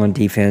the ball on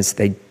defense.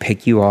 They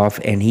pick you off,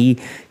 and he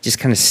just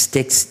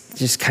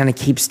kind of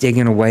keeps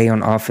digging away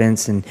on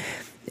offense. And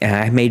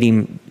I made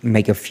him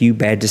make a few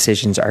bad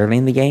decisions early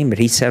in the game, but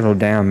he settled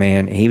down,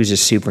 man. He was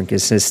just super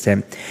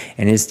consistent.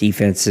 And his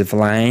defensive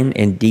line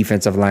and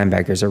defensive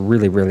linebackers are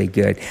really, really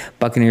good.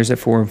 Buccaneers at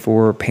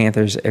 4-4,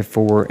 Panthers at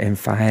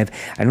 4-5.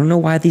 I don't know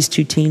why these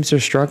two teams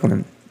are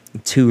struggling.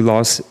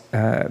 2-loss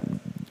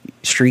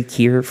streak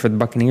here for the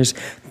Buccaneers,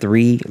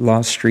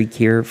 3-loss streak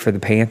here for the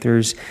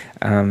Panthers.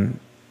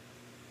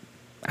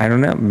 I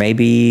don't know.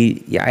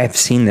 Maybe I have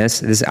seen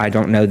this. I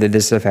don't know that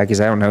this is a fact because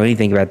I don't know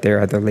anything about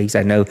their other leagues.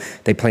 I know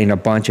they play in a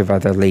bunch of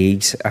other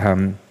leagues.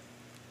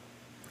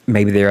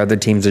 Maybe their other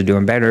teams are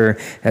doing better.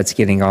 That's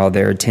getting all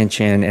their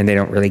attention, and they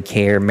don't really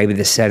care. Maybe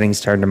the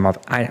settings turned them off.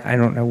 I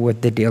don't know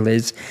what the deal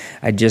is.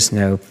 I just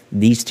know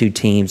these two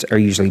teams are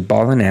usually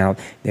balling out.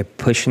 They're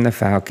pushing the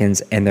Falcons,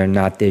 and they're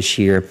not this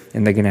year,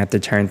 and they're going to have to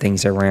turn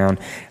things around.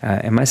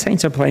 And my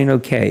Saints are playing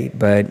okay,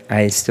 but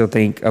I still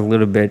think a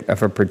little bit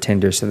of a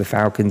pretender. So the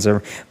Falcons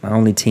are my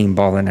only team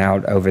balling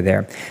out over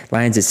there.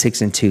 Lions at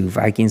 6-2,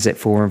 Vikings at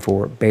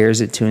 4-4,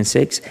 Bears at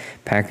 2-6,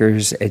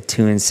 Packers at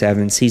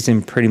 2-7.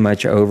 Season pretty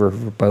much over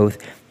for both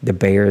the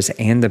Bears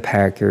and the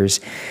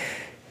Packers.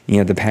 You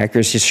know, the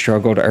Packers just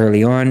struggled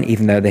early on,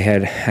 even though they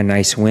had a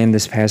nice win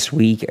this past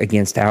week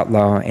against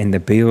Outlaw and the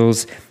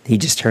Bills. He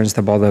just turns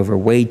the ball over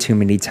way too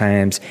many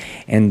times.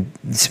 And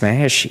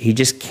Smash, he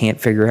just can't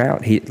figure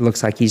out. He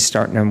looks like he's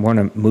starting to want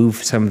to move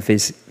some of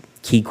his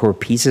key core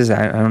pieces.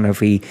 I don't know if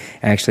he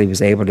actually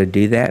was able to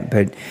do that,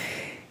 but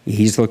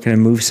he's looking to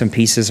move some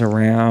pieces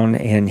around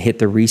and hit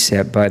the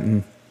reset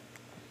button.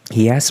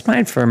 He asked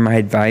for my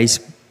advice,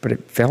 but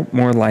it felt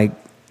more like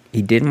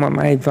he didn't want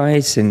my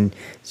advice, and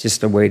it's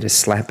just a way to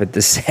slap at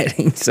the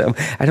setting. So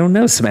I don't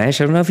know,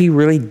 Smash. I don't know if he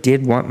really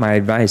did want my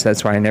advice.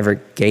 That's why I never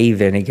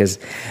gave any, because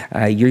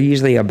you're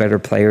usually a better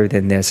player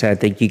than this. I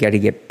think you got to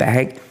get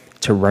back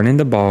to running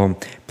the ball,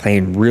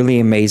 playing really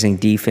amazing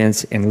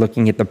defense, and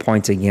looking at the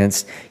points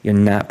against. You're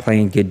not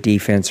playing good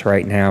defense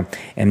right now.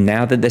 And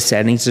now that the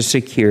settings are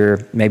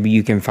secure, maybe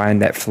you can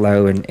find that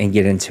flow and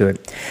get into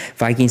it.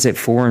 Vikings at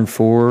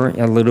 4-4,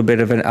 a little bit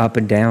of an up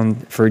and down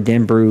for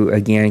Denbrew.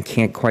 Again,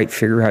 can't quite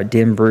figure out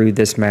Denbrew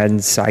this Madden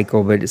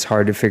cycle, but it's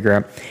hard to figure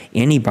out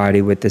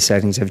anybody with the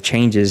settings of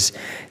changes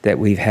that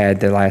we've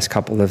had the last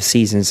couple of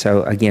seasons.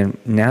 So again,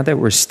 now that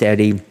we're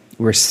steady,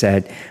 we're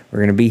set. We're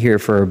going to be here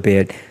for a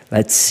bit.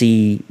 Let's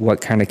see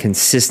what kind of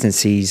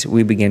consistencies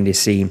we begin to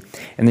see.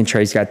 And then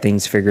Trey's got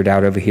things figured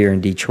out over here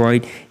in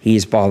Detroit.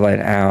 He's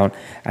balling out.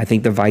 I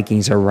think the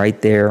Vikings are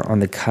right there on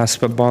the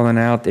cusp of balling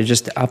out. They're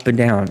just up and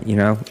down,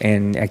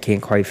 and I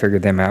can't quite figure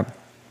them out.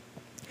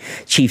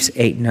 Chiefs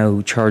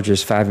 8-0,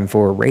 Chargers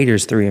 5-4,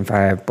 Raiders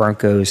 3-5,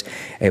 Broncos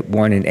at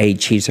 1-8.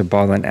 Chiefs are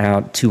balling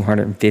out,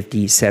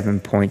 257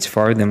 points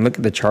for them. Look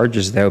at the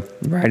Chargers though,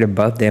 right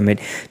above them at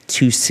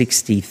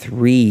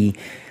 263.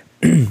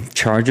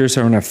 Chargers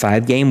are on a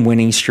 5-game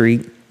winning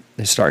streak.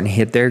 They're starting to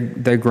hit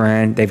their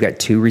grind. They've got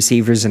 2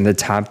 receivers in the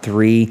top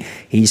 3.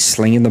 He's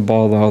slinging the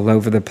ball all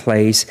over the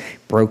place.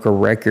 Broke a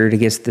record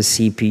against the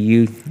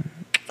CPU.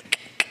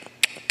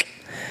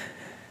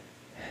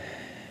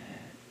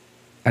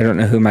 I don't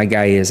know who my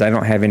guy is. I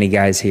don't have any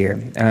guys here.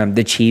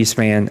 The Chiefs,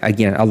 man,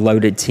 again, a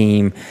loaded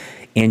team.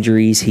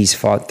 Injuries, he's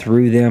fought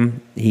through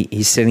them.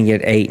 He's sitting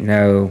at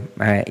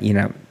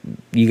 8-0.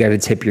 you got to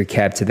tip your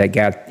cap to that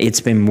guy.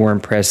 It's been more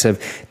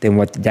impressive than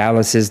what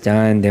Dallas has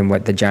done, than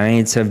what the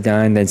Giants have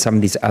done, than some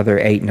of these other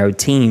 8-0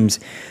 teams,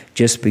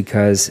 just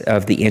because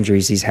of the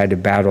injuries he's had to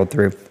battle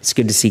through. It's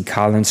good to see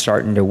Collins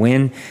starting to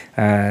win.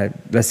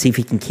 Let's see if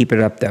he can keep it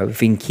up, though. If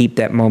he can keep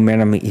that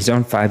momentum, he's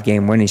on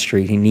 5-game winning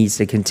streak. He needs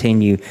to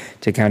continue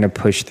to kind of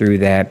push through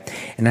that.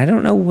 And I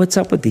don't know what's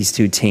up with these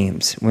two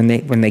teams. When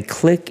they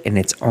click and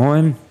it's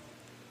on,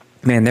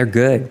 man, they're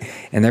good.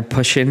 And they're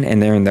pushing,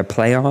 and they're in the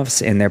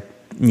playoffs, and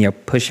they're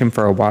pushing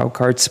for a wild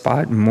card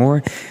spot and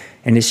more.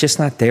 And it's just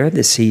not there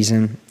this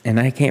season, and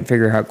I can't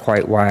figure out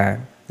quite why.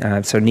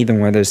 So neither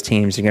one of those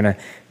teams are going to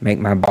make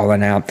my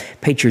balling out.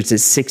 Patriots at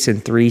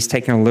 6-3. He's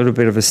taking a little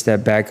bit of a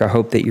step back. I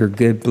hope that you're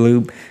good,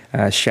 Blue.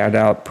 Shout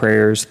out,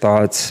 prayers,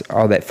 thoughts,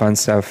 all that fun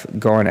stuff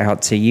going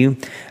out to you.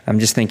 I'm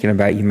just thinking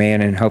about you,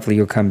 man, and hopefully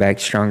you'll come back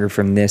stronger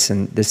from this,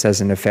 and this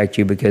doesn't affect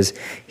you, because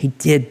he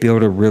did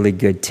build a really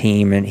good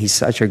team, and he's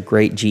such a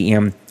great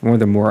GM, one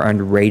of the more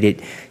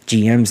underrated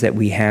GMs that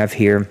we have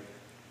here.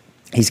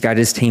 He's got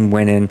his team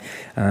winning.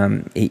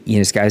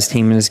 He's got his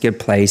team in a good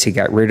place. He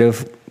got rid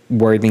of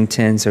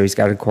Worthington, so he's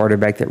got a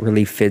quarterback that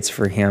really fits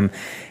for him.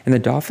 And the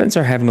Dolphins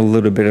are having a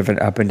little bit of an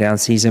up and down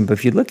season, but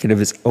if you look at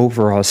his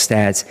overall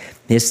stats,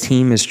 his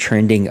team is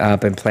trending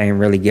up and playing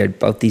really good.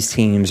 Both these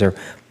teams are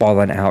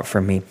balling out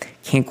for me.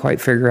 Can't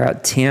quite figure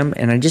out Tim,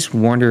 and I just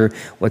wonder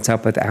what's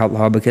up with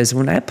Outlaw, because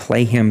when I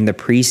play him in the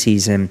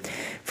preseason,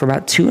 for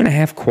about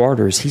 2.5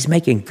 quarters, he's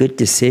making good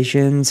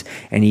decisions,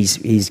 and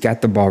he's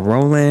got the ball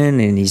rolling,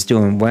 and he's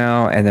doing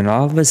well, and then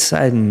all of a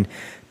sudden,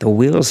 the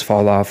wheels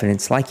fall off, and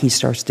it's like he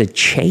starts to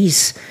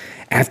chase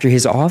after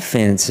his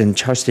offense and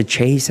starts to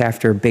chase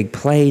after big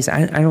plays.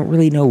 I don't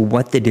really know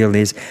what the deal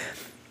is,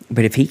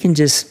 but if he can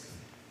just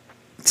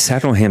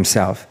settle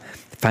himself,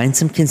 find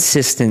some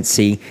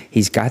consistency,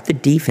 he's got the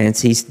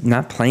defense. He's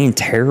not playing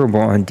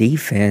terrible on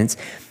defense.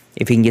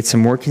 If he can get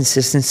some more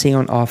consistency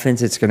on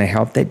offense, it's going to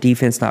help that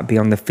defense not be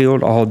on the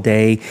field all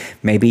day.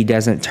 Maybe he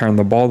doesn't turn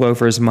the ball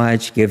over as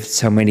much, give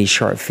so many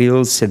short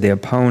fields to the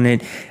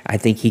opponent. I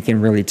think he can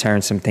really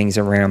turn some things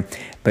around.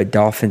 But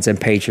Dolphins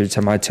and Patriots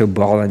are my two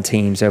balling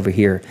teams over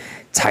here.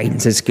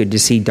 Titans, it's good to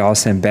see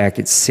Dawson back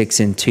at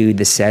 6-2.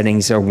 The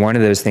settings are one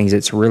of those things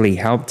that's really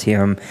helped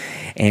him.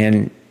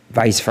 And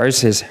vice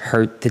versa has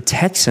hurt the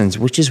Texans,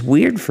 which is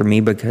weird for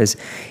me because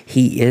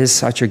he is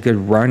such a good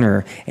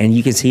runner. And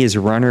you can see his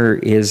runner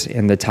is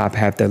in the top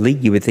half of the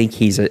league. You would think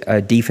he's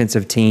a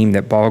defensive team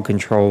that ball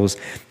controls,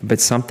 but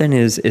something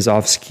is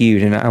off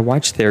skewed. And I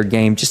watched their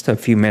game just a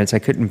few minutes. I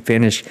couldn't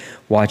finish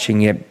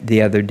watching it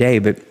the other day,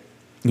 but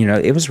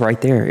it was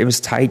right there. It was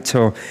tight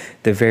till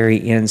the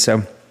very end.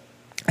 So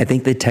I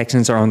think the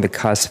Texans are on the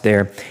cusp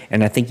there.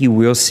 And I think you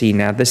will see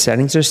now the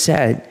settings are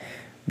set.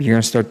 You're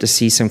going to start to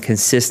see some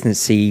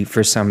consistency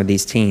for some of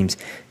these teams.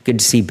 Good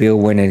to see Bill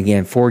winning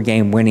again.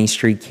 4-game winning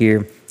streak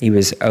here. He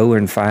was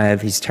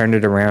 0-5. He's turned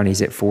it around.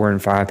 He's at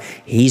 4-5.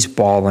 He's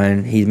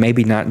balling. He's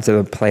maybe not into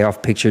the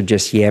playoff picture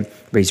just yet,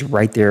 but he's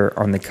right there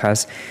on the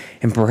cusp.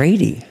 And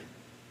Brady,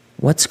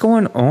 what's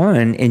going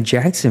on in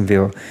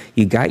Jacksonville?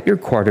 You got your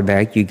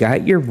quarterback. You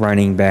got your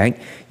running back.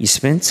 You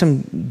spent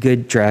some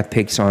good draft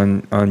picks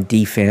on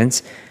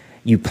defense.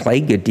 You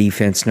play good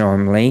defense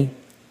normally.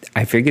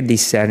 I figured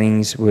these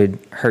settings would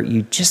hurt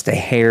you just a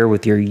hair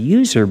with your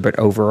user, but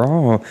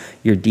overall,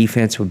 your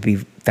defense would be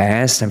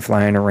fast and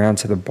flying around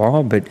to the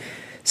ball. But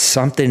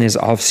something is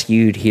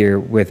off-skewed here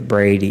with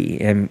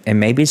Brady, and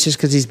maybe it's just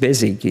because he's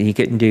busy. He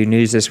couldn't do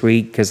news this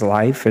week because of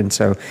life, and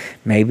so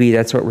maybe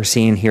that's what we're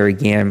seeing here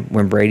again.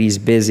 When Brady's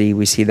busy,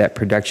 we see that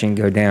production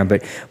go down,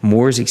 but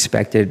more is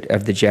expected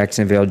of the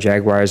Jacksonville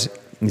Jaguars,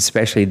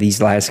 especially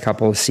these last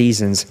couple of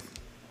seasons.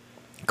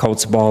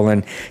 Colts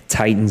balling,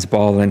 Titans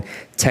balling,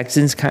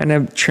 Texans kind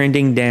of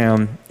trending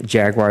down,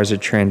 Jaguars are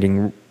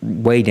trending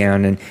way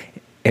down, and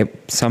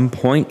at some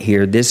point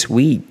here this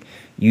week,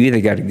 you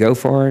either got to go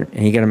for it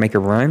and you got to make a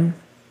run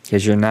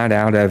because you're not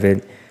out of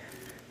it,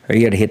 or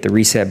you got to hit the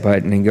reset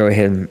button and go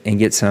ahead and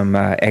get some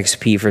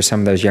XP for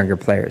some of those younger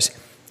players.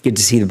 Good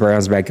to see the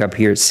Browns back up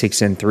here at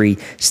 6-3.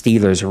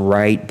 Steelers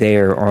right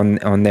there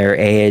on their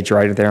edge,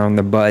 right there on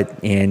the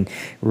butt, and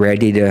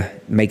ready to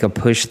make a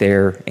push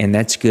there, and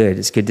that's good.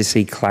 It's good to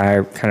see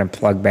Clyde kind of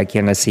plug back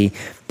in. I see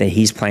that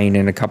he's playing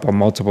in a couple of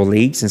multiple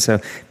leagues, and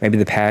so maybe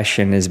the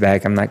passion is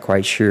back. I'm not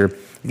quite sure.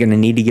 You're going to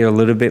need to get a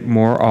little bit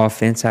more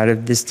offense out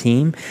of this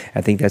team. I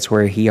think that's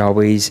where he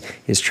always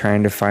is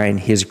trying to find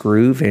his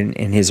groove and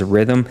his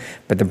rhythm.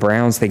 But the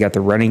Browns, they got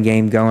the running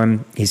game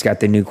going. He's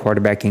got the new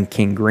quarterback in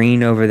King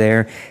Green over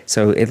there.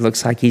 So it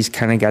looks like he's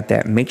kind of got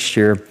that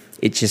mixture.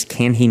 It's just,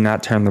 can he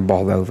not turn the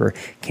ball over?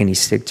 Can he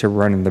stick to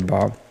running the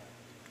ball?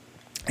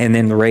 And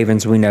then the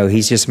Ravens, we know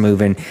he's just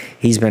moving.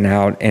 He's been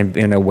out and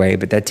been away,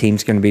 but that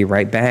team's going to be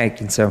right back.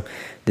 And so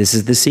this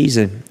is the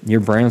season. Your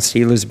Browns,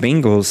 Steelers,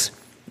 Bengals,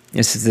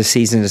 this is the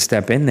season to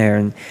step in there.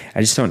 And I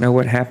just don't know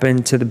what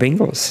happened to the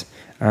Bengals.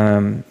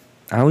 I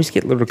always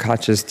get Little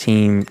Koch's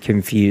team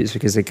confused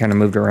because they kind of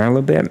moved around a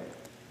little bit.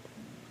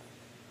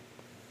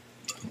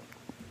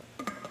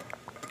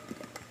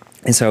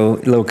 And so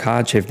Little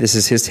Koch, if this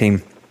is his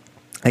team,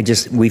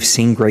 we've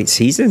seen great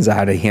seasons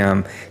out of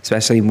him,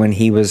 especially when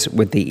he was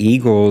with the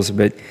Eagles,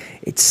 but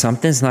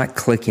something's not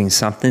clicking,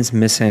 something's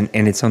missing,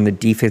 and it's on the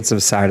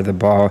defensive side of the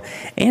ball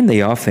and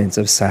the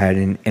offensive side.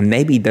 And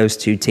maybe those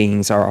two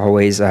teams are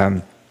always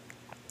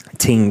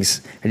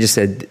tings. I just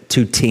said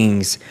two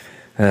tings.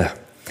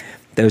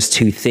 Those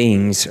two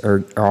things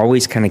are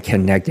always kind of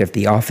connected. If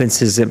the offense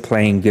isn't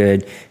playing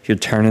good, if you're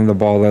turning the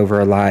ball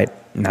over a lot,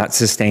 not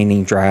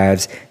sustaining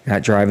drives,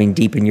 not driving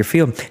deep in your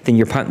field, then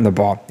you're punting the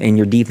ball, and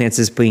your defense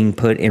is being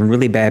put in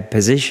really bad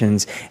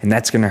positions, and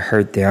that's going to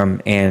hurt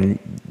them, and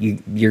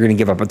you're going to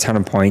give up a ton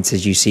of points,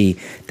 as you see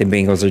the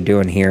Bengals are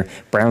doing here.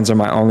 Browns are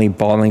my only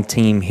balling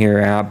team here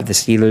out, but the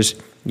Steelers,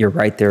 you're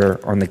right there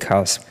on the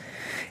cusp.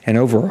 And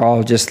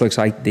overall, just looks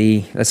like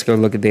let's go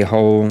look at the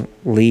whole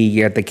league.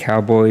 You got the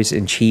Cowboys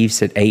and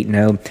Chiefs at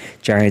 8-0,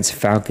 Giants,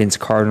 Falcons,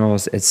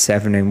 Cardinals at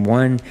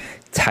 7-1,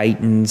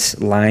 Titans,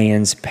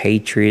 Lions,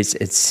 Patriots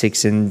at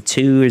 6-2 and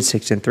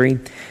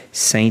 6-3,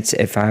 Saints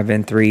at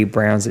 5-3,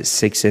 Browns at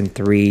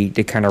 6-3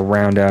 to kind of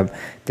round up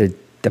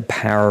the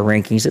power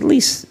rankings, at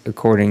least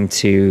according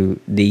to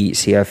the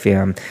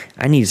CFM.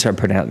 I need to start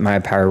putting out my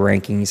power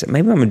rankings.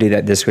 Maybe I'm going to do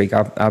that this week.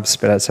 I'll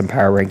spit out some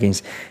power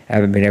rankings. I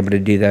haven't been able to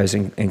do those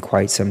in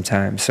quite some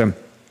time. So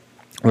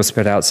we'll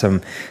spit out some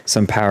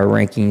power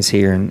rankings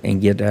here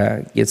and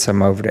get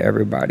some over to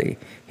everybody.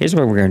 Here's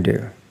what we're going to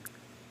do.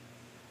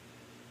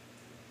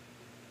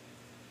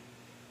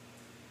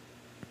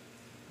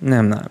 No,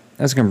 I'm not.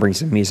 I was going to bring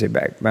some music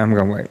back, but I'm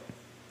going to wait.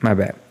 My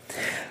bad.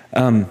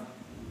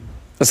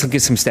 Let's look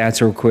at some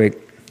stats real quick.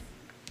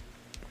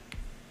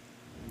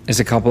 There's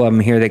a couple of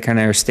them here that kind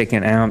of are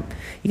sticking out.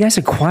 You guys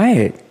are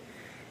quiet.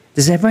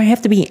 Does everybody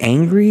have to be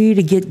angry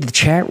to get the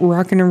chat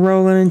rocking and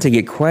rolling, to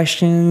get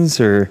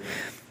questions, or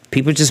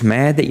people just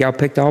mad that y'all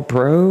picked all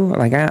pro?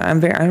 Like, I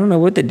don't know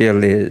what the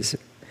deal is.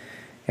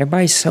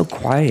 Everybody's so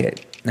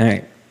quiet. All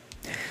right.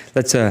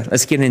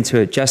 Let's get into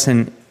it.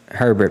 Justin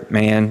Herbert,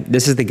 man,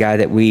 this is the guy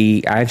that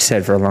I've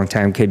said for a long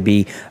time could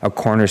be a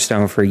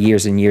cornerstone for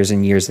years and years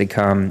and years to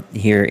come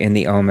here in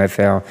the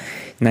OMFL.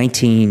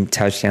 19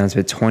 touchdowns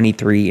with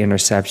 23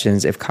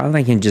 interceptions. If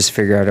Colin can just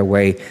figure out a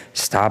way,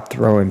 stop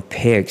throwing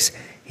picks,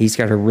 he's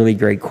got a really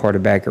great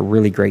quarterback, a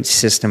really great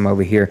system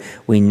over here.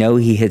 We know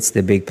he hits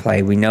the big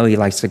play. We know he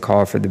likes to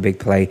call for the big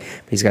play,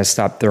 but he's got to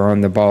stop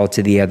throwing the ball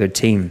to the other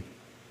team.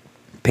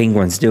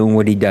 Penguins doing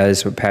what he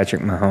does with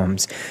Patrick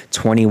Mahomes,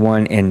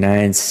 21-9,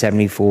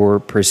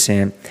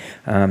 74%.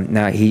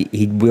 Now,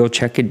 he will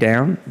check it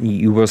down.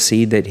 You will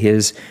see that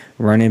his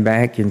running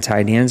back and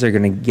tight ends are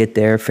going to get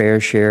their fair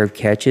share of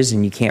catches,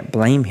 and you can't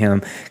blame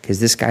him because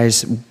this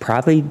guy's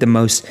probably the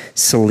most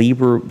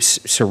cerebral,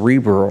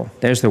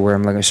 there's the word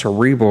I'm looking,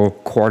 cerebral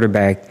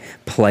quarterback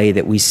play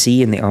that we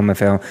see in the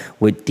OMFL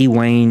with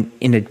Dwayne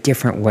in a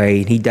different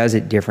way. He does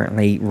it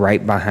differently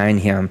right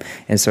behind him,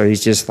 and so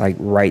he's just like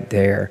right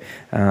there.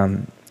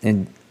 And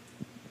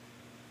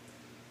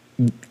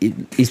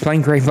he's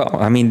playing great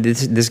ball. I mean,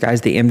 this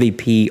guy's the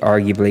MVP,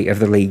 arguably, of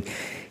the league.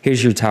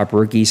 Here's your top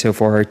rookie so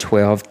far: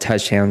 12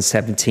 touchdowns,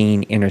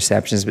 17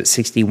 interceptions, but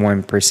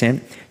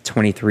 61%,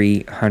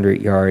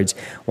 2,300 yards.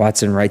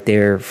 Watson right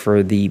there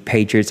for the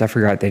Patriots. I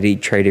forgot that he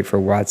traded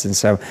for Watson,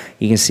 so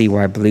you can see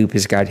why Bloop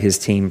has got his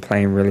team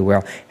playing really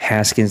well.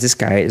 Haskins, this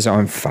guy is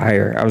on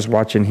fire. I was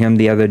watching him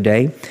the other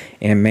day,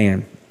 and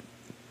man,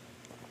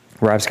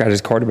 Rob Scott is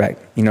quarterback.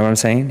 You know what I'm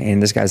saying?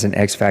 And this guy's an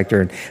X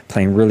factor and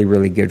playing really,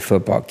 really good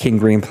football. King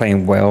Green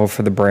playing well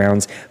for the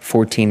Browns,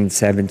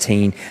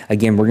 14-17.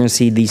 Again, we're going to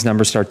see these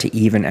numbers start to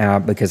even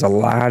out because a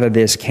lot of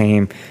this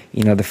came,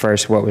 the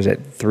first,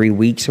 3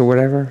 weeks or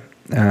whatever,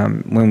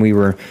 when we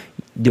were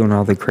doing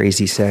all the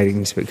crazy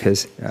settings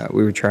because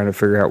we were trying to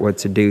figure out what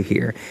to do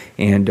here.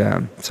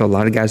 And so a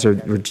lot of guys were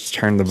just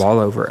turning the ball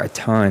over a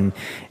ton.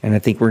 And I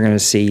think we're going to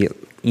see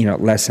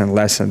less and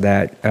less of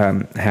that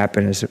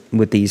happen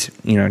with these,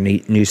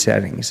 new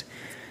settings.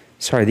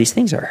 Sorry, these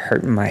things are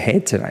hurting my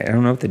head tonight. I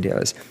don't know what the deal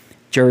is.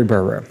 Joey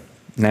Burrow,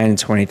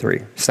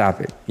 9-23.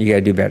 Stop it. You got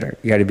to do better.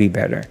 You got to be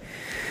better.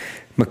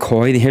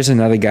 McCoy, here's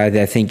another guy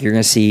that I think you're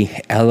going to see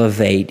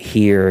elevate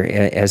here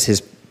as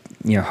his,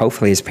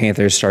 hopefully his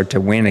Panthers start to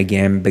win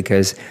again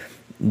because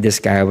this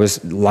guy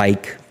was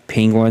like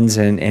Penguins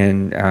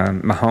and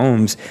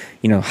Mahomes,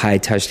 high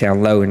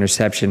touchdown, low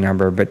interception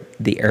number, but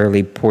the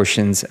early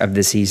portions of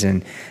the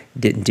season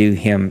didn't do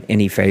him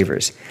any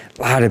favors.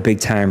 A lot of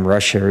big-time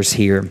rushers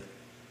here.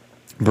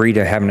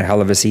 Breida having a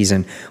hell of a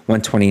season,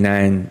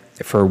 129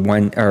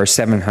 for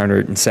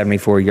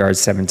 774 yards,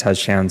 7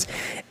 touchdowns.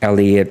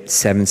 Elliott,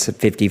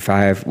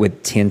 755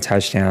 with 10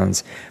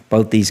 touchdowns.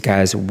 Both these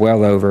guys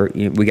well over.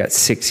 We got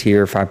 6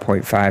 here,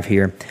 5.5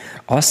 here.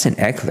 Austin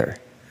Eckler.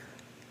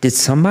 Did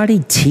somebody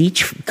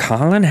teach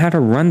Colin how to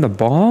run the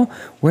ball?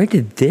 Where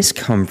did this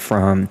come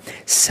from?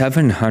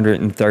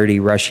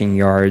 730 rushing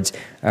yards,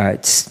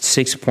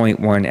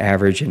 6.1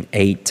 average, and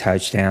 8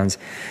 touchdowns.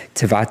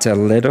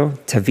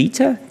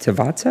 Tavita?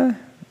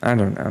 I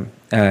don't know.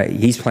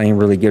 He's playing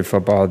really good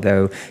football,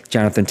 though.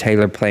 Jonathan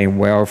Taylor playing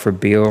well for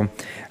Bill.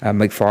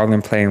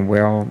 McFarland playing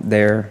well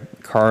there.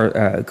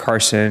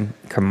 Carson,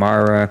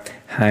 Kamara,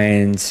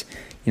 Hines.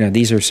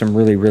 these are some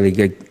really, really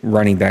good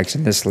running backs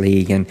in this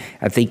league, and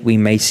I think we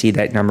may see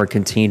that number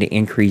continue to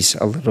increase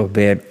a little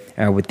bit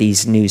with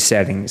these new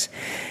settings.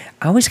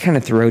 I always kind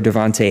of throw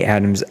Davante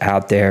Adams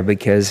out there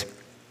because,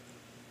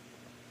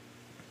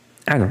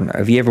 I don't know,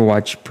 if you ever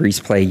watch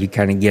Priest play, you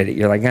kind of get it.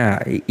 You're like,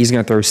 he's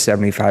going to throw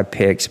 75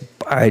 picks,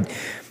 but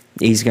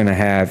he's going to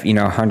have,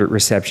 100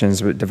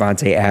 receptions with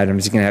Davante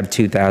Adams. He's going to have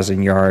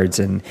 2,000 yards,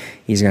 and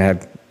he's going to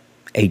have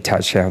 8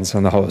 touchdowns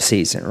on the whole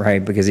season,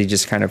 right? Because he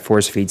just kind of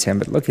force feeds him.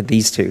 But look at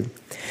these two,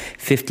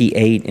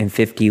 58 and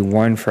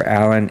 51 for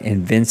Allen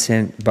and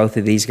Vincent. Both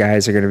of these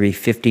guys are going to be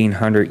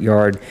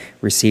 1,500-yard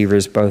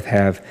receivers. Both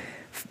have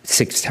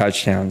 6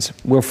 touchdowns.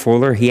 Will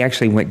Fuller, he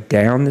actually went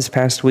down this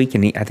past week,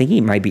 and I think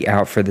he might be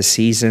out for the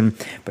season,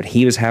 but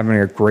he was having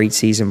a great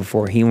season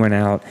before he went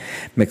out.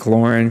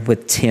 McLaurin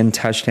with 10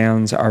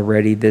 touchdowns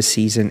already this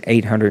season,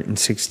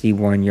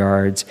 861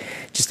 yards.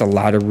 Just a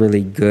lot of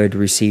really good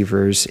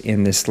receivers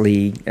in this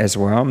league as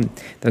well.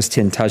 Those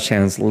 10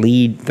 touchdowns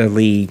lead the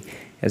league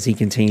as he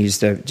continues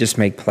to just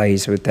make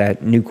plays with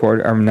that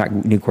not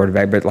new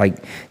quarterback, but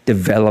like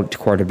developed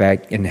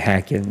quarterback in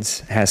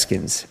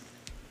Haskins.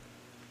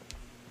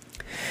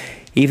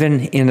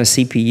 Even in a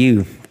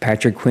CPU,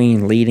 Patrick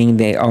Queen leading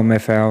the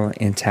OMFL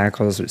in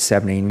tackles with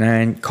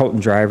 79,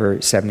 Colton Driver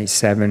at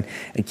 77,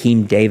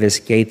 Akeem Davis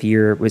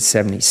Gaithier with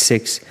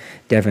 76,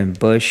 Devin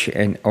Bush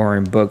and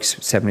Oren Books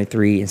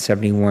 73 and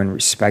 71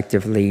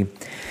 respectively.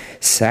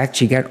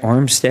 Sacks, you got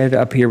Armstead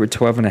up here with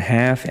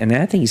 12.5, and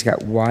I think he's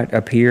got Watt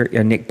up here,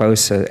 and Nick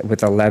Bosa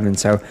with 11.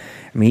 So,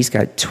 he's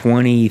got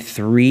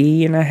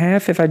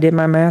 23.5 if I did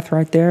my math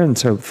right there. And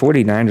so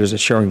 49ers are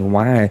showing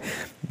why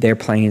they're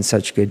playing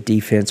such good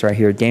defense right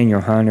here.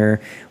 Daniel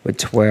Hunter with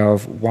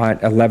 12,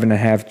 Watt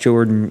 11.5,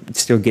 Jordan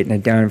still getting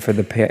it done for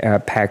the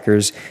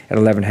Packers at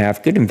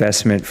 11.5. Good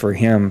investment for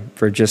him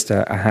for just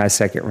a high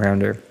second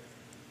rounder.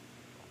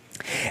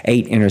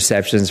 8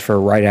 interceptions for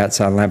right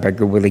outside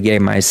linebacker Willie Gay.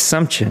 My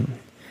assumption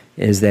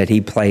is that he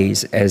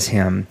plays as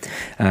him.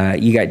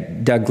 You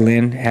got Doug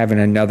Lynn having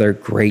another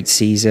great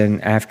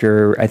season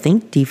after, I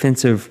think,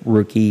 Defensive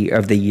Rookie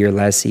of the Year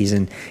last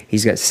season.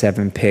 He's got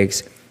 7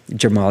 picks.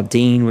 Jamal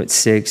Dean with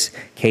 6,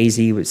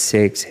 Casey with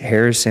 6,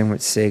 Harrison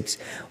with 6,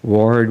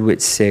 Ward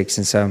with 6,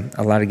 and so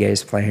a lot of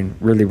guys playing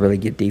really, really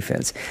good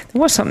defense. There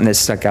was something that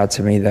stuck out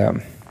to me, though.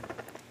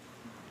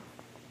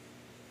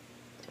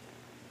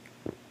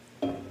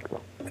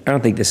 I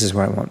don't think this is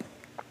what I want.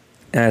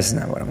 That's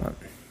not what I want.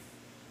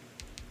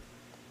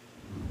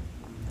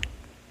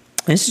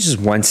 This is just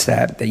one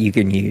stat that you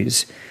can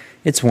use.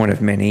 It's one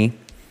of many.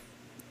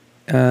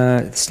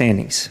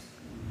 Standings.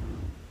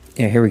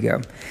 Yeah, here we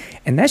go.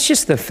 And that's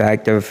just the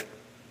fact of,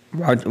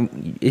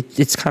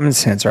 it's common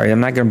sense, right? I'm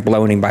not going to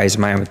blow anybody's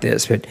mind with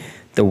this, but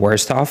the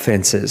worst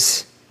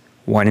offenses,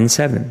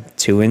 1-7,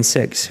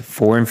 2-6,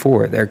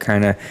 4-4. They're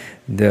kind of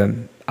the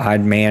odd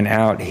man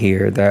out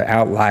here, the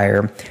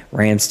outlier.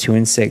 Rams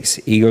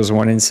 2-6, Eagles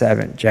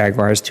 1-7,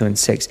 Jaguars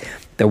 2-6.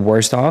 The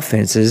worst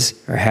offenses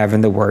are having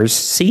the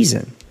worst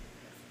season.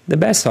 The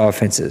best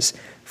offenses,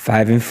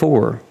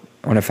 5-4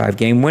 on a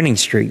 5-game winning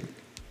streak,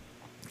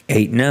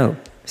 8-0,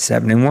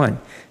 7-1,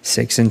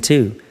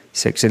 6-2,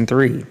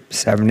 6-3,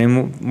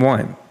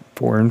 7-1,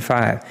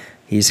 4-5.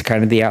 He's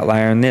kind of the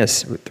outlier on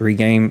this with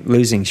 3-game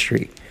losing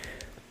streak.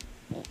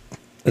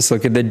 Let's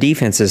look at the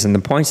defenses and the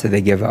points that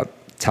they give up.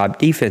 Top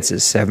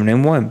defenses,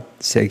 7-1,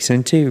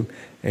 6-2,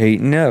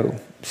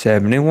 8-0,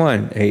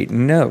 7-1,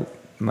 8-0.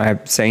 My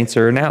Saints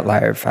are an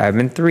outlier,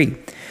 5-3.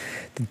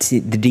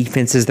 The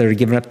defenses that are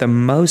giving up the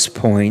most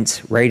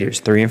points, Raiders,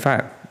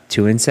 3-5,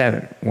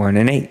 2-7,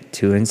 1-8,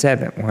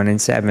 2-7,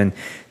 1-7,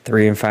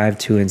 3-5,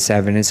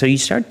 2-7. And so you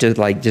start to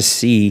just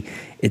see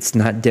it's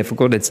not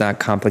difficult, it's not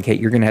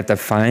complicated. You're going to have to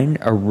find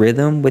a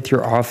rhythm with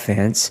your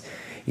offense.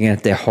 You're going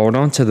to have to hold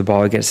on to the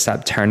ball. You got to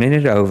stop turning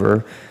it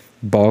over.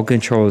 Ball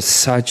control is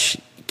such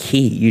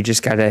key. You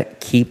just got to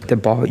keep the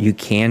ball. You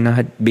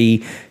cannot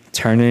be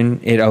turning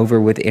it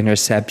over with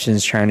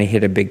interceptions, trying to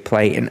hit a big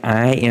play. And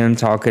I am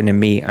talking to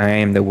me. I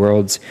am the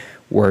world's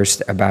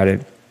worst about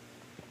it.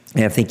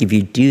 And I think if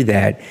you do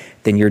that,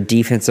 then your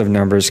defensive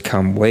numbers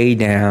come way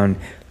down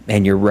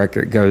and your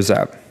record goes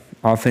up.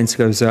 Offense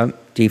goes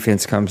up,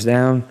 defense comes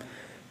down,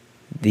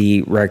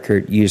 the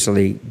record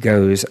usually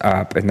goes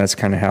up. And that's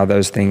kind of how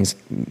those things,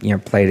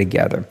 play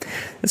together.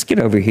 Let's get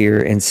over here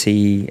and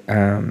see.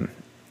 I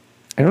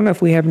don't know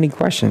if we have any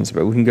questions,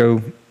 but we can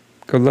go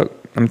look.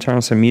 I'm turning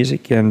on some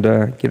music and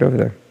get over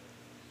there.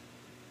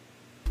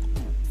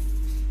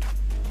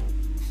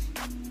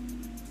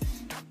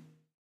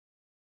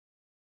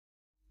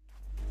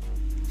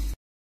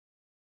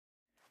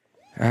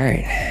 All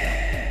right.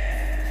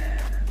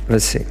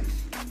 Let's see.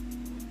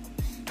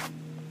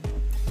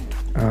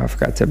 Oh, I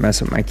forgot to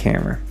mess with my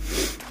camera.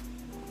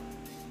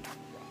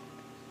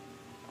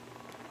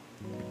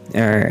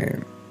 All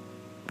right.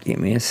 Give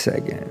me a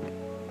second.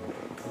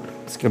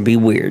 It's going to be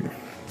weird.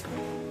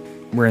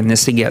 We're in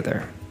this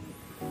together.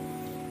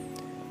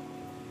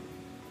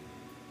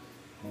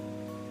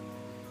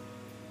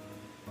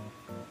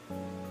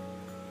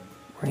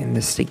 We're in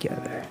this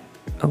together.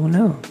 Oh,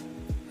 no.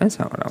 That's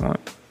not what I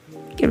want.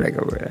 Get back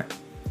over there.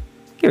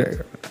 Get back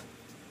over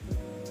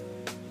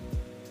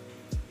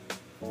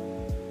there.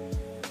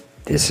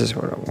 This is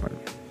what I want.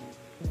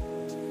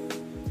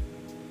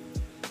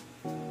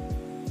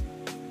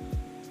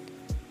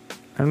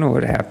 I don't know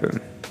what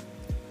happened.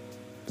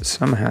 But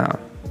somehow,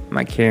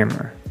 my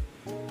camera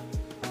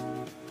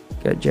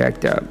got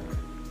jacked up.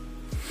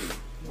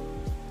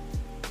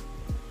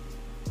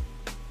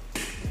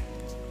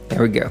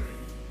 There we go.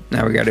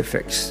 Now we got it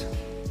fixed.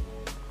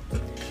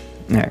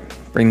 All right,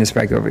 bring this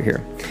back over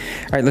here. All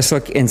right, let's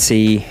look and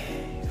see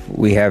if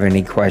we have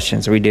any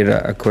questions. We did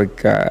a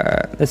quick,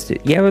 yeah,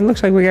 it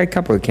looks like we got a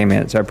couple that came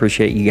in, so I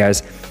appreciate you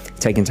guys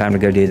taking time to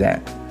go do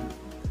that.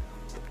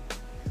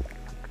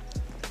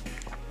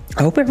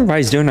 I hope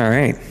everybody's doing all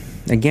right.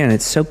 Again,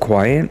 it's so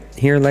quiet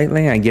here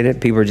lately. I get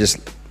it. People are just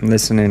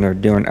listening or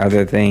doing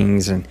other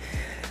things. And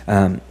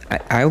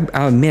I'll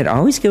admit, I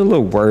always get a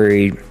little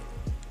worried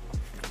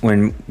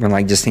when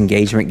like just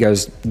engagement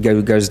goes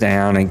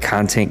down and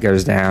content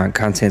goes down.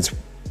 Content's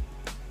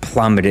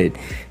plummeted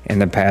in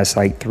the past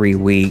like 3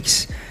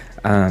 weeks.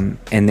 And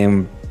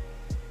then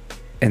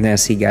I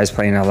see guys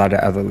playing a lot of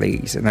other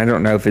leagues. And I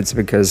don't know if it's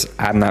because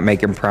I'm not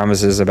making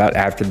promises about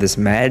after this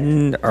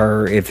Madden,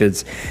 or if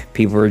it's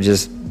people are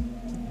just,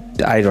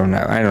 I don't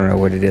know. I don't know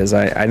what it is.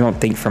 I don't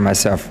think for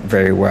myself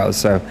very well.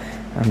 So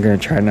I'm going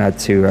to try not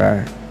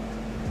to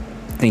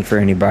think for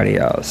anybody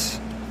else.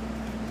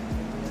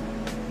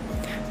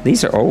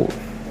 These are old.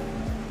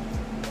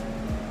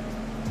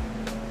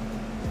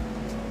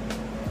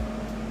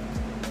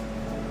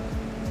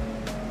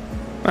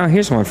 Oh,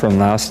 here's one from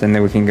Lost, and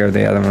then we can go to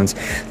the other ones.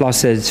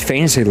 Lost says,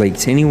 fantasy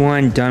leagues.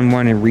 Anyone done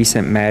one in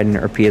recent Madden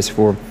or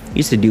PS4?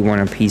 Used to do one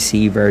on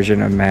PC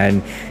version of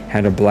Madden.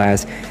 Had a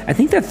blast. I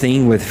think the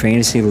thing with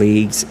fantasy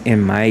leagues, in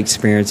my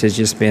experience, has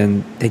just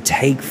been they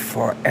take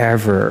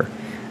forever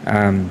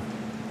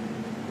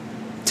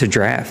to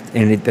draft,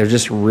 and they're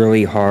just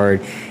really hard.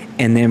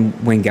 And then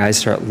when guys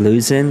start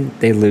losing,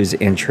 they lose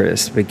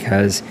interest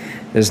because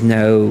there's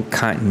no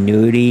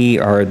continuity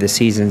or the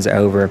season's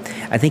over.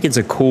 I think it's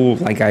a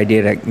cool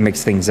idea to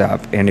mix things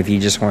up. And if you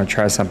just want to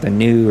try something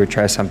new or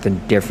try something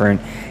different,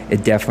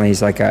 it definitely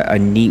is like a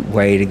neat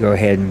way to go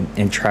ahead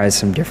and try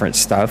some different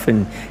stuff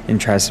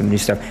and try some new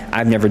stuff.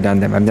 I've never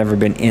done them. I've never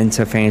been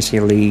into fantasy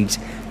leagues.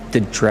 The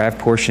draft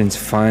portion's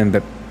fun,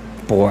 but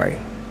boy,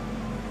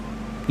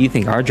 you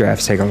think our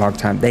drafts take a long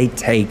time. They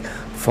take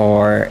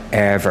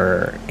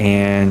forever,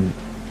 and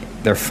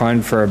they're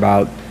fun for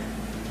about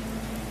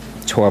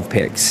 12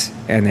 picks,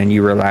 and then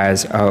you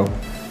realize, oh,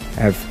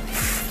 I have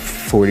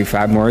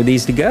 45 more of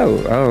these to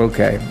go. Oh,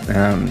 okay.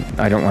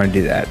 I don't want to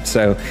do that.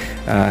 So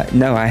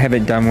no, I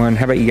haven't done one.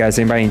 How about you guys?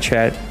 Anybody in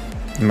chat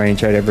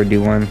ever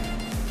do one?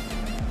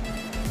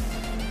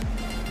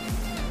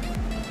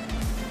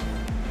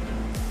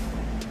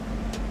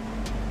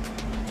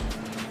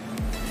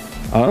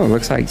 Oh, it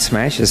looks like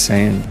Smash is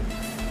saying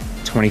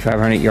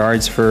 2,500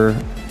 yards for.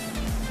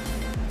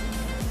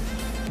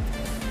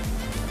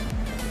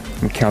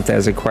 I'll count that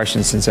as a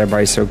question since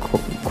everybody's so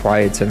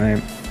quiet tonight.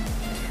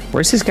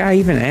 Where's this guy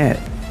even at?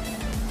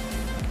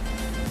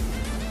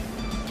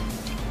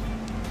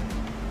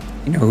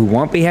 You know who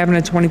won't be having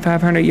a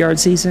 2,500 yard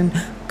season?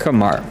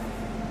 Kamar.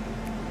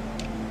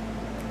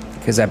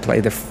 Because I play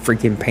the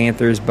freaking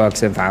Panthers,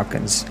 Bucks, and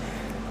Falcons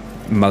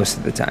most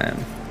of the time.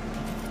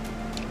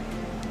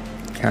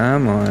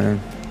 Come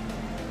on.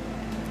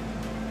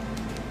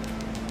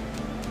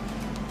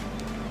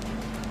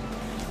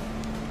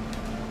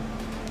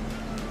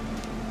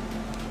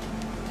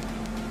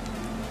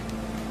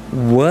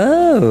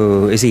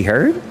 Whoa, is he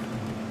hurt?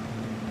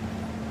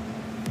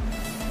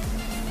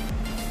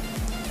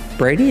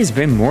 Brady has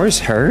been Moore's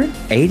hurt?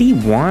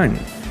 81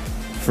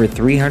 for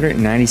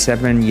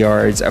 397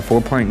 yards, a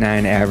 4.9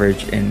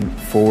 average, and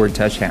 4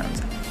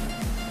 touchdowns.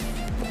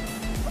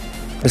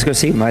 Let's go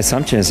see. My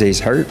assumption is he's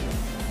hurt.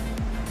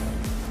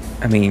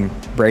 I mean,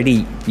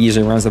 Brady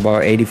usually runs the ball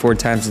 84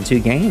 times in 2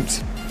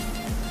 games.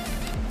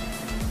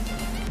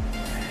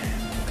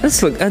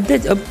 Let's look.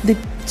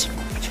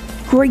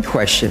 Great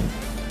question.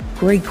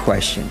 Great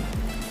question.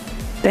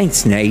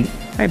 Thanks, Nate.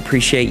 I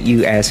appreciate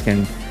you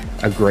asking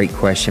a great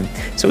question.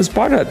 So it was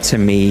brought up to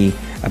me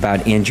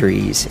about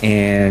injuries,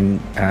 and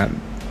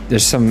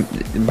there's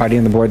somebody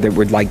on the board that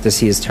would like to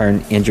see us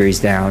turn injuries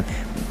down.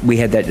 We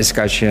had that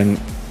discussion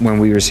when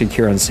we were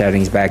secure on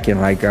settings back in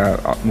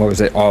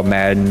all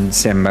Madden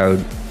sim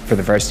mode for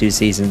the first 2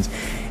 seasons.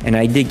 And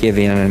I did give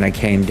in and I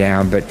came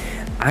down, but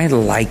I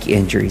like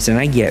injuries, and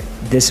I get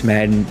this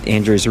Madden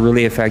injuries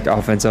really affect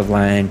offensive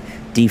line,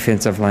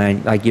 defensive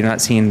line. Like, you're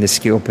not seeing the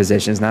skill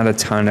positions, not a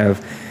ton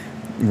of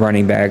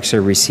running backs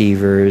or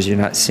receivers. You're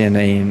not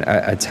seeing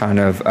a ton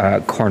of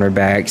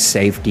cornerbacks,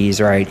 safeties,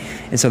 right?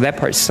 And so that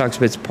part sucks,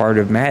 but it's part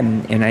of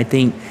Madden. And I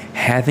think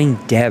having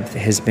depth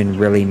has been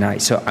really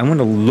nice. So I want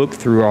to look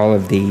through all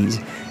of these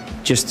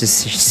just to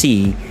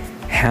see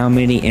how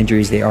many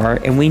injuries they are.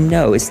 And we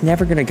know it's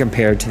never going to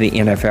compare to the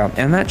NFL. And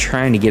I'm not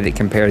trying to get it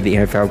compared to the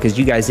NFL because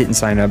you guys didn't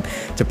sign up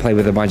to play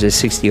with a bunch of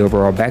 60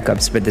 overall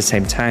backups. But at the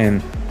same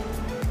time,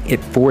 it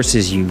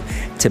forces you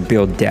to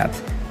build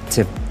depth,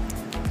 to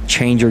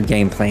change your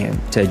game plan,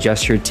 to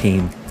adjust your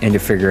team, and to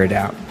figure it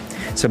out.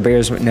 So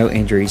Bears with no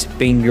injuries.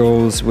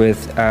 Bengals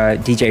with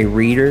DJ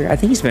Reader. I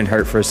think he's been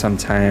hurt for some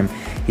time.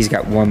 He's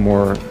got one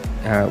more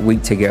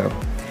week to go.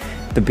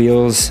 The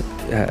Bills,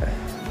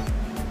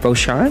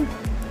 Boshan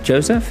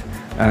Joseph,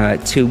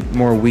 2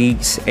 more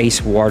weeks.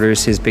 Ace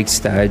Waters, his big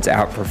stud's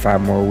out for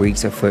 5 more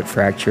weeks, a foot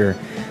fracture.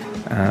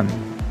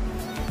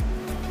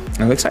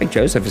 It looks like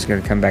Joseph is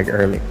going to come back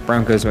early.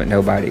 Broncos with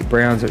nobody.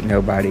 Browns with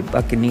nobody.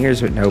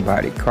 Buccaneers with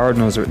nobody.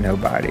 Cardinals with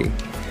nobody.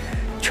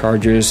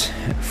 Chargers,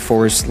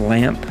 Forrest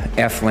Lamp,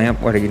 F.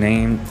 Lamp, what a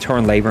name.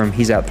 Torn labrum,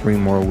 he's out 3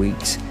 more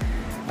weeks.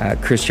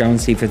 Chris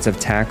Jones, defensive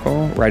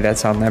tackle, right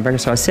outside linebacker.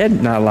 So I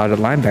said not a lot of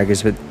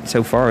linebackers, but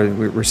so far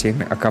we're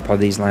seeing a couple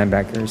of these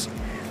linebackers.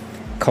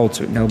 Colts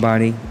with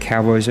nobody.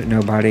 Cowboys with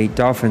nobody.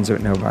 Dolphins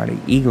with nobody.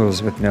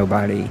 Eagles with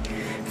nobody.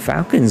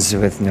 Falcons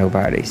with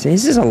nobody. So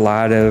this is a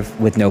lot of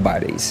with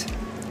nobodies.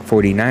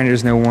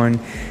 49ers, no one.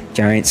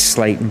 Giants,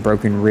 Slayton,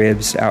 broken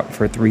ribs, out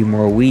for 3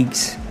 more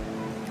weeks.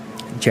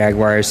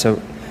 Jaguars,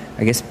 so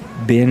I guess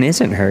Ben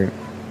isn't hurt.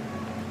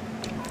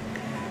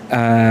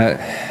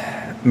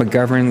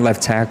 McGovern,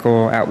 left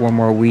tackle, out 1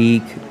 more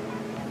week.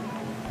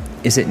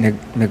 Is it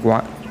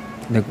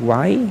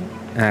Nagwai?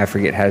 I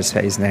forget how to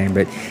say his name,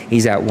 but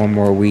he's out 1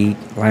 more week.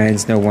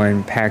 Lions, no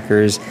one.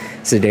 Packers,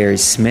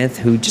 Zadarius Smith,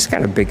 who just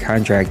got a big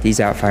contract. He's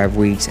out 5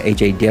 weeks.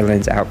 A.J.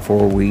 Dillon's out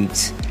 4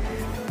 weeks.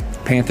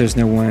 Panthers,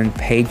 no one.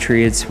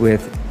 Patriots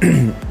with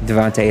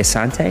Devontae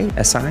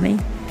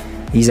Asani.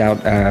 He's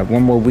out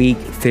 1 more week.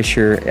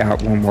 Fisher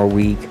out 1 more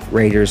week.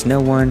 Raiders,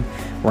 no one.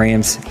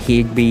 Rams,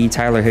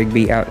 Tyler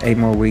Higbee out 8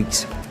 more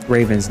weeks.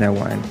 Ravens, no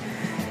one.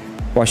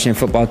 Washington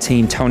football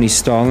team, Tony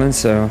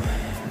Stallings,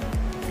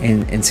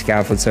 in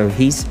Scaffold. So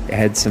he's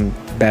had some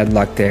bad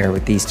luck there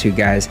with these 2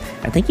 guys.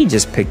 I think he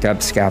just picked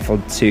up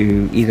Scaffold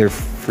to either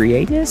free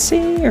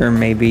agency or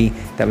maybe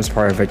that was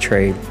part of a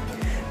trade.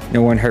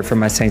 No one hurt from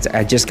my Saints.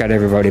 I just got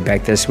everybody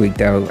back this week,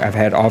 though. I've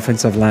had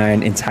offensive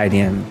line and tight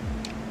end.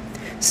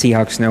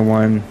 Seahawks, no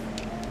one.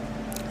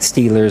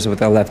 Steelers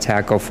with a left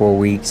tackle, 4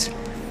 weeks.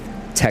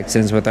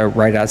 Texans with a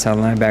right outside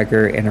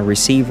linebacker and a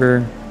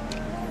receiver.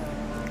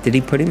 Did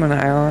he put him on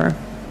IR?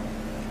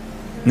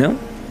 No,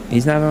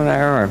 he's not on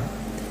IR.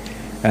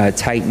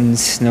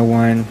 Titans, no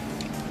one.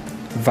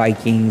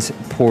 Vikings,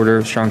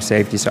 Porter, strong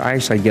safety. So I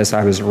actually guess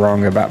I was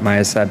wrong about my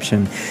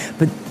assumption.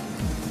 But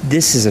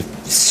this is an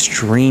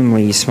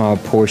extremely small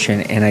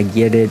portion, and I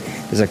get it.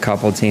 There's a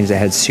couple teams that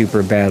had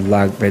super bad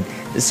luck, but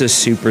this is a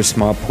super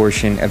small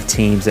portion of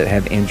teams that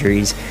have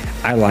injuries.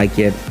 I like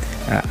it.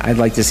 I'd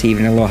like to see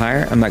even a little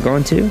higher. I'm not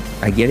going to.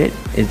 I get it.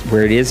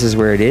 Where it is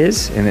where it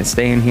is, and it's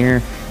staying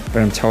here,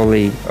 but I'm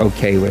totally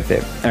okay with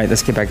it. All right,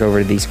 let's get back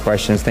over to these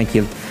questions. Thank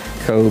you,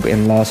 Kobe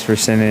and Lost, for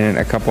sending in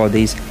a couple of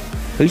these.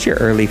 Who's your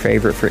early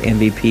favorite for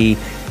MVP?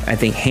 I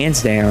think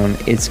hands down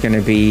it's going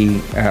to be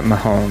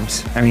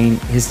Mahomes. I mean,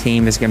 his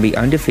team is going to be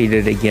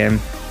undefeated again.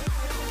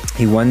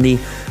 He won the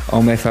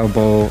OMFL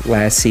Bowl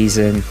last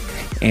season,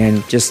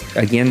 and just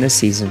again this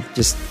season,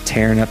 just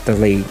tearing up the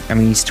league. I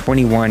mean, he's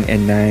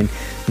 21-9.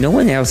 No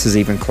one else is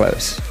even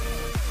close.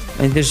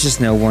 I mean, there's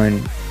just no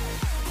one.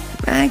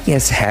 I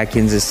guess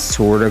Hackins is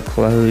sort of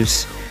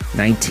close.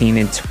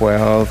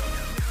 19-12,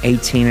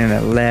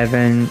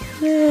 18-11.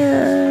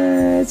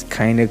 It's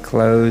kind of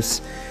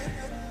close.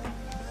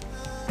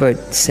 But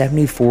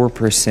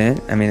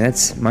 74%, I mean,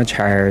 that's much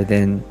higher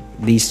than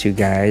these 2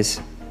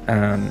 guys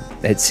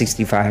at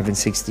 65 and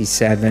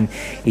 67.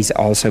 He's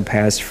also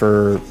passed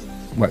for,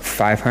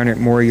 500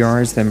 more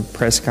yards than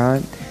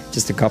Prescott,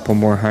 just a couple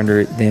more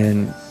hundred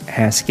than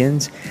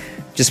Haskins.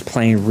 Just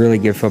playing really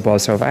good football.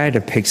 So if I had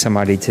to pick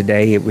somebody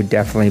today, it would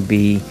definitely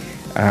be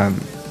Patrick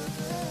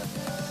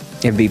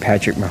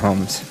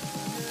Mahomes.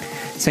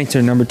 Saints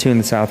are number 2 in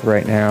the South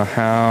right now.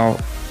 How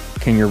far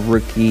can your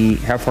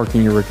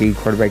rookie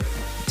quarterback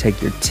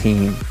take your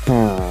team?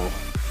 I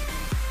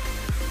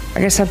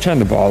guess I've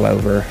turned the ball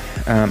over.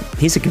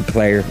 He's a good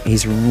player.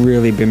 He's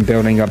really been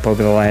building up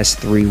over the last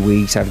 3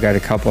 weeks. I've got a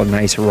couple of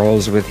nice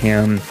rolls with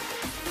him.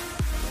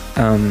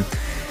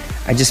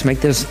 I just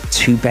make those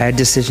 2 bad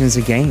decisions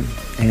a game.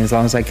 And as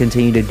long as I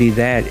continue to do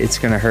that, it's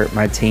going to hurt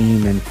my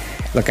team. And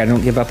look, I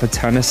don't give up a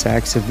ton of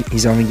sacks.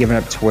 He's only given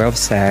up 12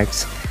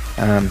 sacks.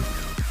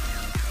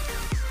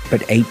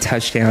 But 8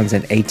 touchdowns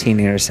and 18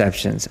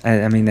 interceptions.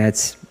 I mean,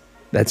 that's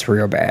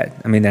real bad.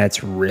 I mean,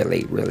 that's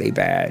really, really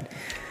bad.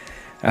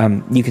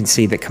 You can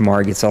see that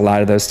Kamara gets a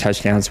lot of those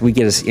touchdowns. We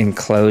get us in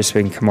close,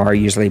 and Kamara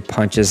usually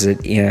punches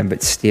it in,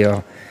 but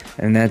still.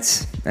 And that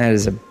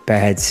is a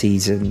bad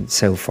season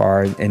so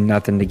far, and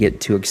nothing to get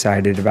too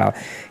excited about.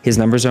 His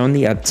numbers are on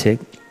the uptick,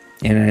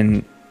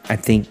 and I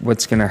think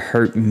what's going to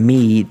hurt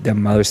me the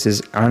most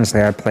is,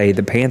 honestly, I play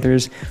the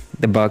Panthers,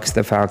 the Bucks,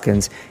 the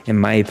Falcons. In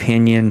my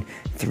opinion,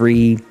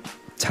 3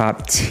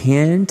 top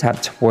 10,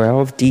 top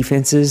 12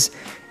 defenses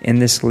in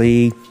this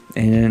league,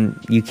 and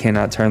you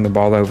cannot turn the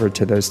ball over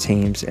to those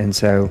teams, and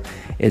so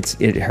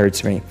it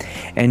hurts me.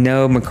 And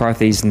no,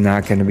 McCarthy's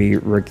not going to be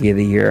Rookie of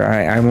the Year.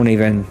 I won't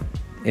even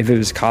If it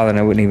was Colin,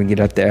 I wouldn't even get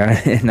up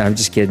there. And I'm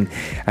just kidding.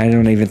 I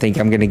don't even think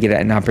I'm going to get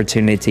an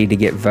opportunity to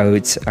get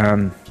votes.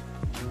 I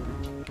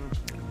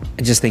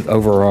just think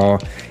overall,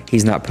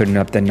 he's not putting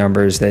up the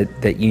numbers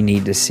that you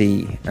need to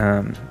see.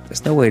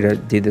 There's no way to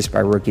do this by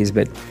rookies,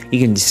 but you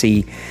can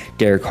see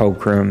Derek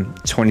Holcomb,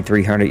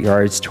 2,300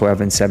 yards,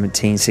 12 and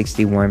 17,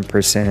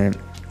 61%.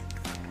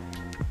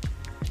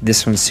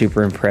 This one's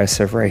super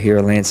impressive right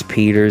here. Lance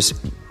Peters,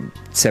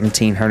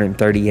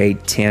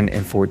 1,738, 10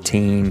 and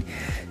 14,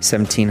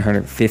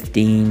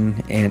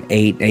 1,715 and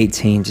 8,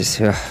 18.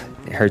 Just it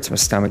hurts my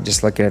stomach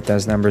just looking at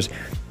those numbers.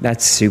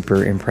 That's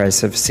super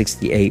impressive,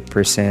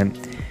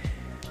 68%.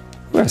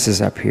 Who else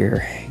is up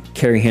here?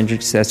 Kerry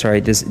Hendricks, that's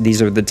right.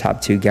 These are the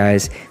top two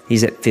guys.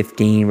 He's at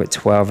 15 with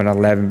 12 and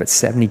 11, but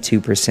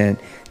 72%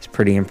 is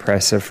pretty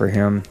impressive for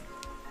him.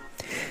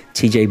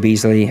 TJ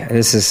Beasley,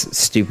 this is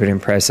stupid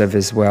impressive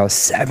as well.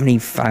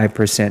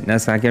 75%.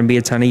 That's not going to be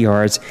a ton of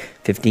yards.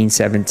 15,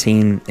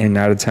 17, and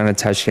not a ton of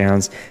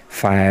touchdowns.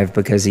 5,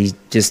 because he's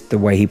just the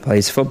way he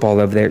plays football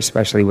over there,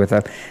 especially with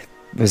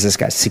was this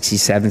guy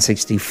 67,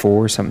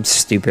 64, something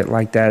stupid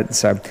like that.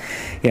 So,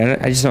 yeah,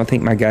 I just don't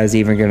think my guy's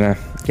even gonna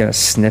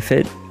sniff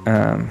it.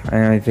 I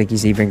don't think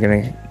he's even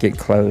gonna get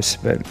close.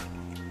 But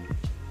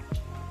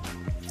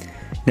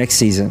next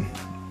season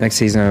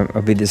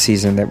will be the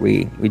season that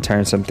we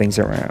turn some things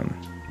around.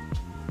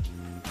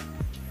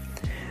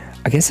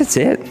 I guess that's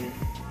it.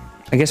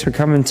 I guess we're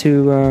coming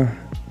to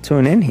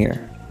an end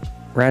here.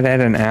 Right at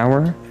an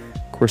hour.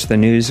 Of course, the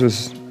news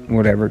was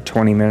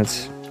 20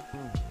 minutes.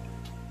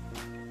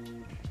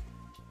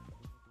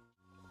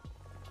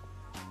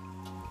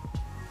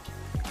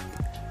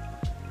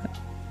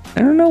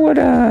 I don't know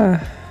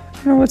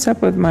what's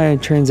up with my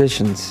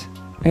transitions.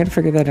 I gotta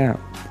figure that out.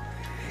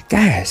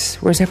 Guys,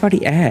 where's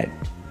everybody at?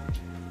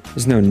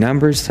 There's no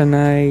numbers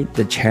tonight.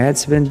 The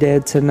chat's been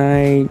dead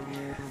tonight.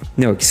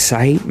 No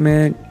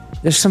excitement.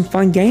 There's some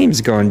fun games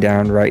going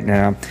down right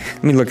now.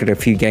 Let me look at a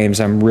few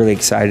games I'm really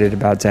excited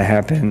about to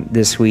happen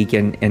this week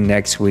and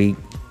next week.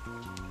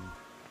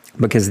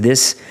 Because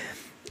this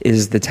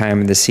is the time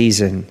of the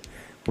season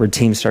where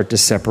teams start to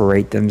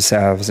separate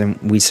themselves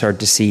and we start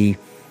to see,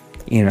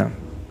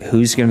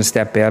 who's going to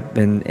step up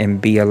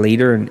and be a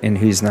leader and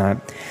who's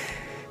not.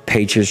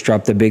 Patriots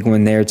dropped a big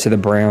one there to the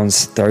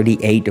Browns,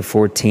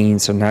 38-14,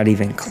 so not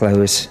even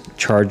close.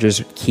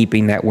 Chargers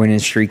keeping that winning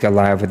streak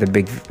alive with a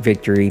big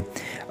victory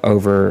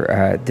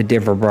over the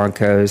Denver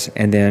Broncos.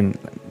 And then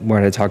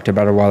what I talked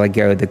about a while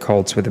ago, the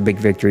Colts with a big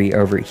victory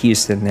over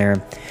Houston there.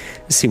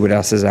 Let's see what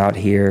else is out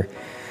here.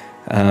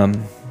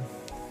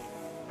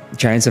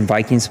 Giants and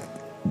Vikings,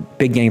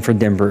 big game for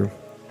Denver.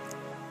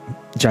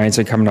 Giants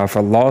are coming off a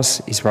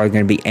loss. He's probably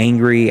going to be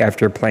angry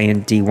after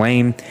playing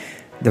Dwayne.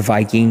 The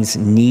Vikings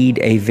need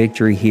a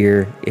victory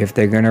here if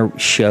they're going to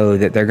show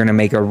that they're going to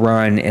make a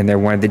run and they're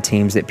one of the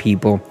teams that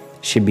people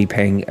should be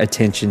paying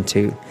attention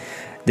to.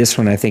 This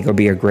one I think will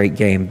be a great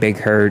game. Big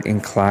Hurt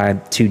and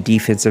Clyde, two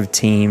defensive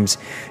teams.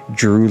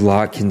 Drew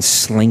Lock can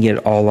sling it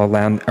all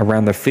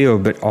around the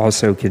field, but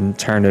also can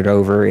turn it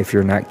over if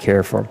you're not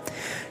careful.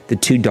 The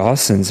two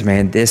Dawsons,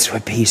 man, this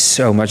would be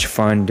so much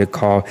fun to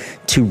call.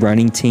 Two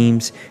running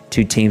teams,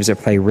 two teams that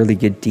play really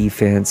good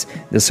defense.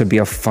 This would be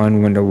a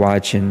fun one to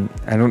watch, and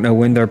I don't know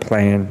when they're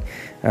playing,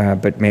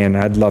 but, man,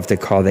 I'd love to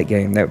call that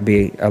game. That would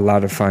be a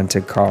lot of fun to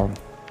call.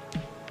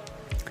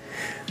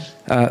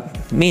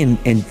 Me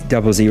and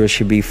Double Zero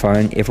should be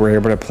fun if we're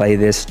able to play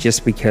this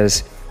just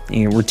because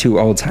we're two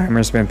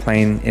old-timers, been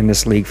playing in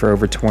this league for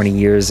over 20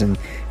 years, and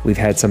we've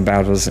had some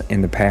battles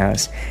in the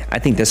past. I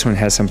think this one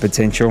has some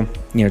potential.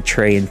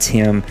 Trey and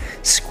Tim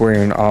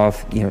squaring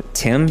off.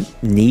 Tim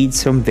needs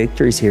some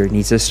victories here. He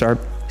needs to start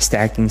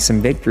stacking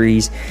some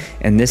victories,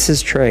 and this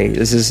is Trey.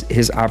 This is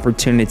his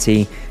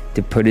opportunity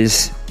to put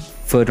his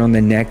foot on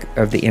the neck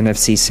of the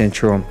NFC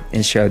Central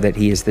and show that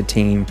he is the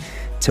team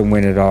to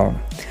win it all.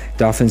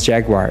 Dolphins,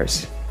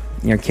 Jaguars.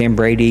 Can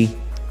Brady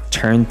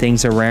turn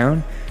things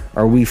around?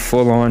 Are we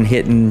full-on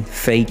hitting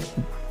fake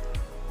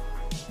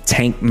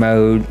tank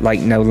mode like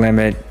No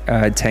Limit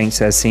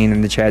tanks I've seen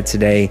in the chat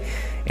today,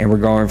 and we're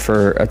going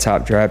for a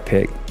top draft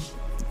pick?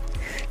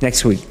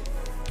 Next week,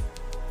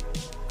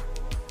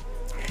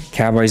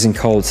 Cowboys and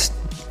Colts.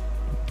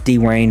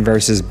 Dwayne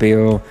versus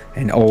Bill,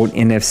 an old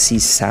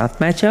NFC South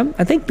matchup.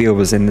 I think Bill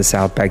was in the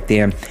South back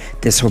then.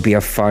 This will be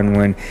a fun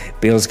one.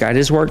 Bill's got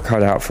his work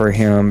cut out for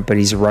him, but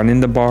he's running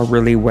the ball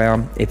really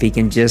well. If he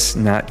can just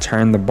not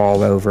turn the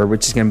ball over,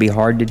 which is going to be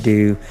hard to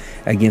do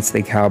against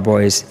the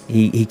Cowboys,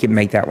 he can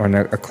make that one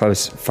a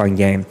close, fun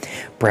game.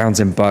 Browns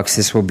and Bucks,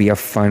 this will be a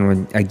fun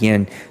one.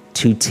 Again,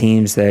 two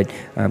teams that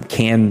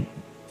can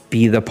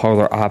be the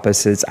polar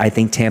opposites. I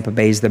think Tampa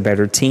Bay is the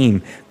better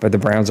team, but the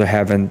Browns are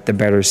having the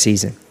better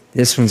season.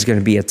 This one's going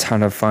to be a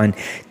ton of fun.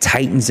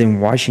 Titans in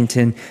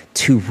Washington,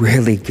 two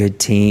really good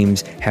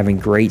teams having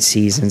great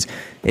seasons.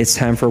 It's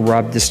time for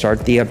Rob to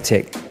start the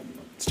uptick.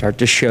 Start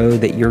to show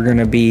that you're going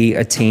to be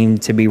a team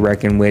to be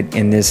reckoned with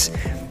in this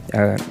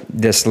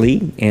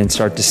league and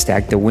start to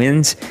stack the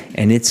wins.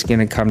 And it's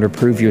going to come to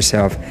prove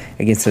yourself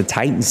against the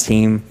Titans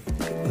team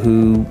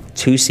who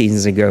 2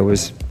 seasons ago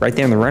was right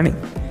there in the running.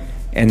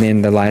 And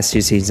then the last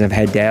 2 seasons have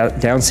had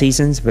down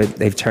seasons, but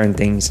they've turned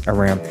things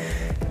around.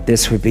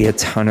 This would be a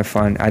ton of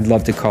fun. I'd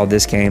love to call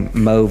this game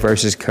Mo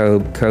versus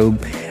Kobe. Kobe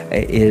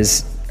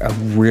is a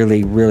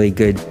really, really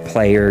good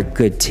player,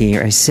 good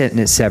team. He's sitting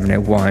at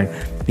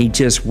 7-1. He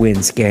just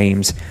wins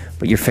games,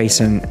 but you're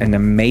facing an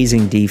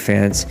amazing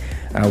defense,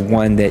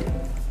 one that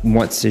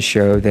wants to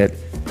show that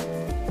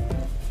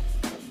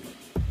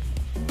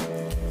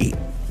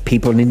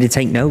people need to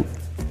take note.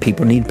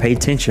 People need to pay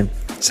attention.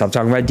 Stop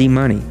talking about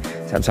D-Money.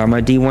 Stop talking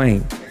about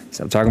D-Wayne.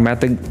 Stop talking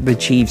about the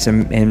Chiefs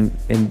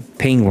and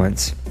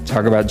Penguins.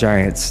 Talk about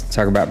Giants.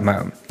 Talk about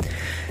Mo.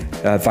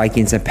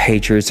 Vikings and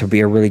Patriots will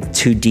be a really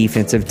 2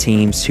 defensive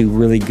teams, 2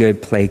 really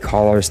good play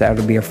callers.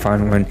 That'll be a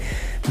fun one.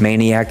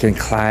 Maniac and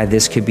Clyde,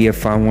 this could be a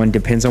fun one.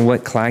 Depends on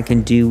what Clyde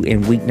can do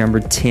in week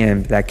number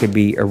 10. That could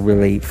be a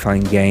really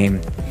fun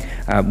game.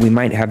 We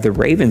might have the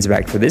Ravens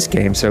back for this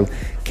game, so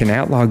can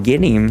Outlaw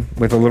get him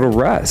with a little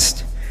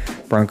rust?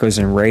 Broncos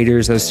and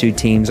Raiders, those 2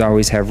 teams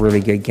always have really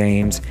good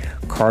games.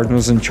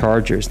 Cardinals and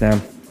Chargers. Now,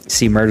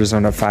 C. Murder's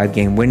on a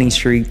 5-game winning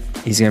streak.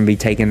 He's going to be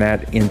taking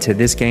that into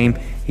this game.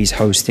 He's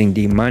hosting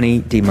D-Money.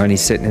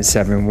 D-Money's sitting at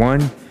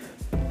 7-1.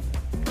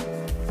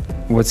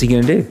 What's he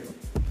going to do?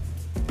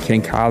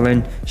 Can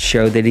Colin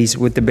show that he's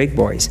with the big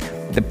boys?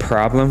 The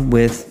problem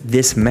with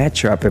this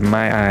matchup, in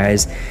my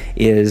eyes,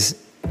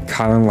 is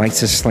Colin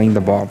likes to sling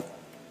the ball.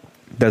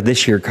 Though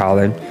this year,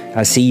 Colin,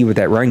 I see you with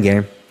that run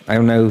game. I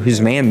don't know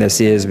whose man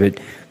this is, but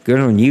good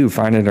on you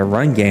finding a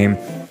run game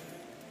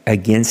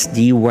against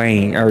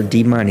D-Wayne or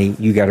D-Money.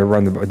 You got to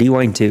run the ball.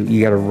 D-Wayne too.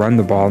 You got to run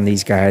the ball on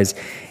these guys,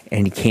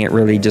 and you can't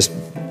really just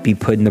be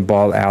putting the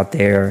ball out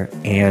there.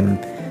 And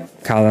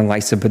Colin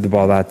likes to put the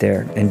ball out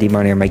there, and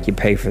D-Money will make you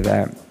pay for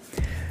that.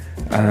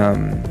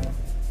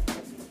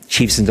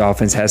 Chiefs and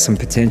Dolphins has some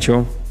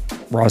potential.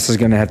 Ross is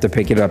going to have to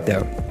pick it up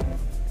though.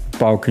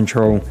 Ball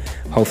control.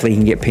 Hopefully he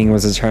can get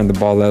Penguins to turn the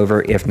ball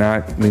over. If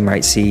not, we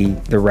might see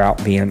the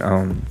route being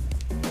owned.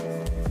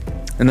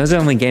 And those are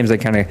the only games that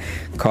kind of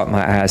caught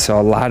my eye. So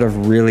a lot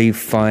of really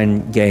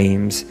fun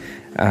games.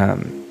 Well,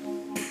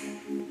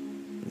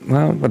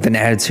 with an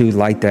attitude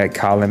like that,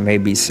 Colin,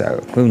 maybe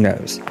so. Who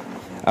knows?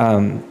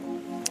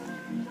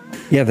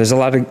 Yeah, there's a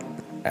lot of...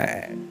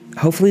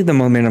 hopefully the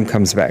momentum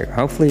comes back.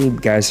 Hopefully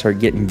guys start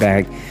getting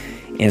back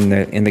in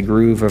the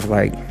groove of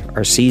like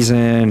our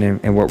season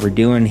and what we're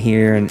doing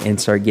here, and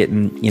start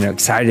getting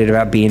excited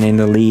about being in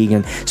the league,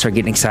 and start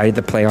getting excited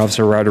the playoffs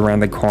are right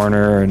around the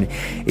corner. And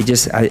it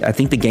just I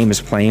think the game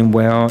is playing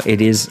well. It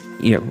is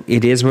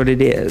it is what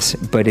it is,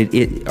 but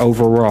it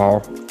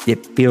overall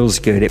it feels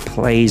good. It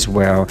plays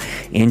well.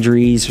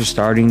 Injuries are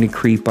starting to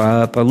creep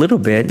up a little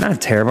bit,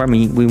 not terrible. I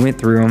mean, we went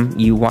through them,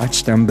 you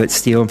watched them, but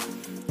still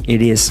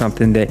it is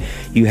something that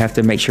you have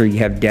to make sure you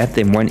have depth.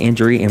 In one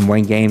injury in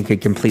one game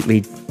could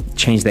completely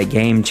change that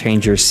game,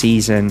 change your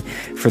season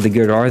for the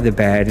good or the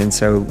bad. And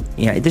so,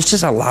 yeah, there's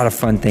just a lot of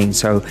fun things.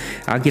 So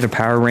I'll get a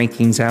power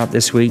rankings out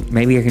this week.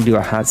 Maybe I can do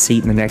a hot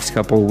seat in the next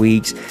couple of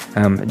weeks.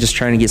 Just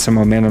trying to get some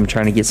momentum,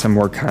 trying to get some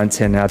more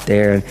content out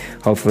there. And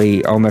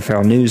hopefully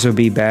OMFL News will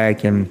be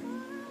back, and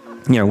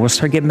we'll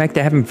start getting back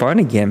to having fun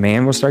again,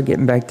 man. We'll start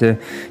getting back to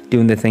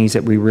doing the things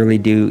that we really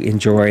do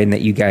enjoy and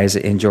that you guys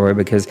enjoy,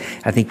 because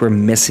I think we're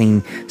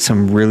missing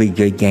some really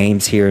good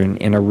games here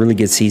in a really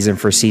good season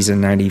for season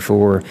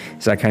 94.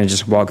 So I kind of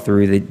just walk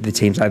through the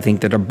teams I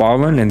think that are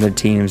balling and the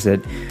teams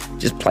that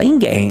just playing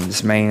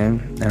games,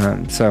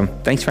 man. So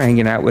thanks for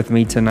hanging out with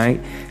me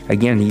tonight.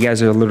 Again, you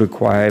guys are a little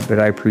quiet, but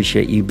I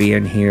appreciate you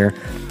being here.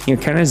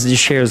 Kind of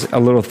just shares a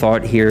little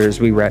thought here as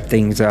we wrap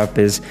things up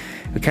is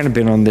I've kind of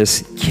been on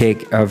this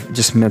kick of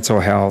just mental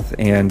health,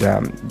 and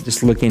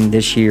just looking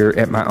this year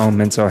at my own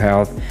mental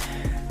health.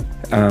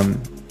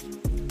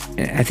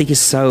 I think it's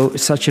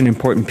such an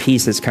important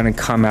piece that's kind of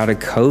come out of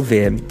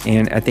COVID.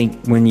 And I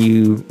think when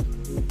you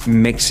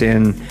mix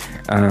in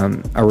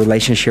a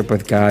relationship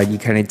with God, you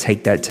kind of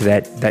take that to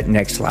that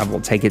next level,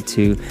 take it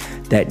to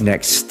that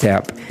next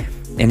step.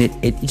 And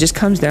it just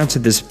comes down to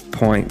this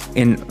point.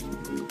 And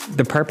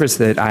the purpose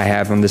that I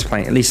have on this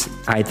planet, at least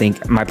I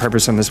think my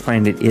purpose on this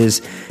planet,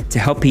 is to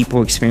help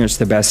people experience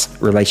the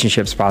best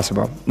relationships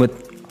possible,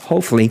 with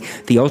hopefully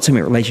the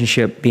ultimate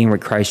relationship being with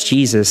Christ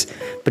Jesus.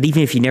 But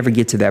even if you never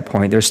get to that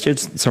point, there's still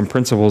some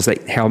principles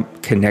that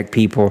help connect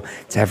people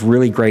to have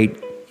really great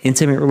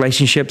intimate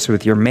relationships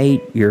with your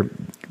mate, your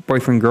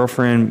boyfriend,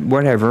 girlfriend,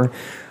 whatever,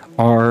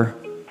 or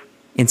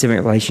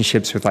intimate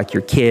relationships with like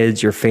your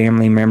kids, your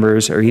family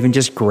members, or even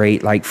just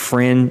great like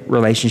friend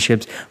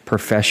relationships,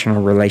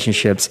 professional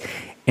relationships.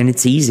 And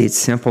it's easy, it's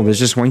simple. There's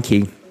just one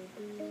key.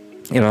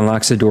 It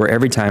unlocks the door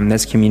every time, and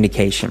that's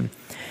communication.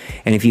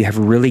 And if you have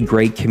really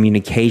great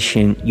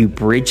communication, you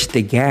bridge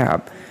the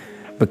gap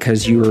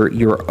because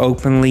you're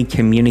openly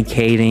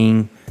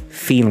communicating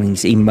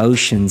feelings,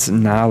 emotions,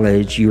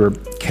 knowledge. You're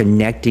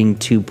connecting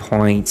 2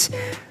 points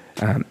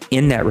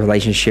in that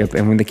relationship.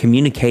 And when the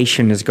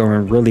communication is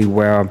going really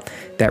well,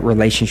 that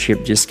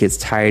relationship just gets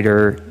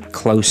tighter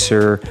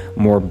closer,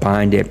 more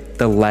bonded,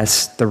 the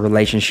less the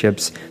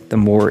relationships, the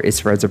more it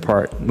spreads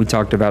apart. We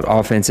talked about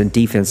offense and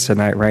defense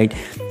tonight, right?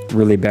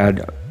 Really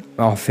bad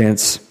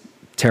offense,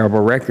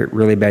 terrible record.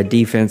 Really bad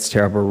defense,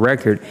 terrible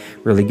record.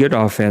 Really good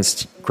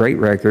offense, great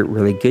record.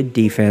 Really good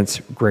defense,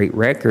 great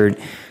record.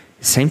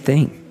 Same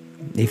thing.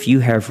 If you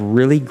have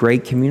really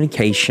great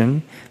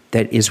communication,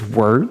 that is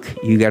work.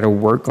 You got to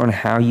work on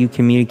how you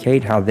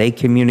communicate, how they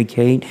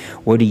communicate.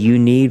 What do you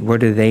need? What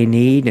do they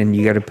need? And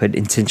you got to put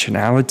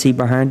intentionality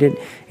behind it.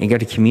 And you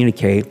got to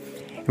communicate.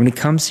 And when it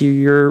comes to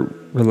your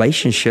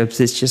relationships,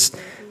 it's just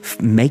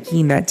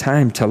making that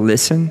time to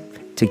listen,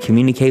 to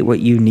communicate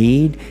what you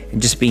need,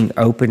 and just being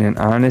open and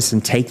honest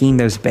and taking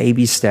those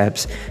baby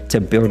steps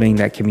to building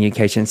that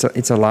communication. So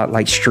it's a lot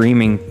like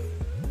streaming.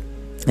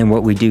 And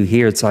what we do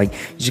here, it's like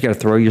you just got to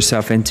throw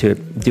yourself into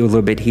it. Do a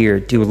little bit here,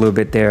 do a little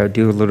bit there,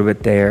 do a little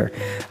bit there.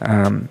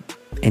 And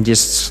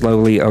just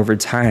slowly over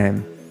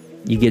time,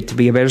 you get to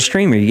be a better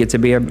streamer. You get to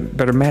be a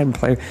better Madden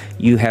player.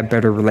 You have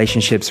better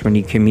relationships when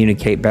you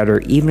communicate better.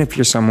 Even if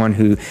you're someone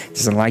who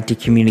doesn't like to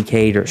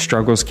communicate or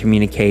struggles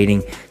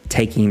communicating,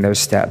 taking those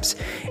steps.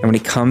 And when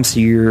it comes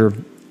to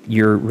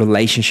your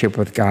relationship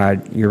with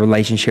God, your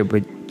relationship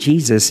with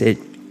Jesus, it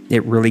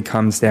really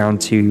comes down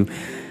to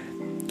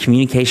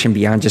communication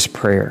beyond just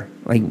prayer.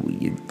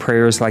 Like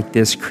prayers like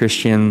this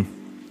Christian,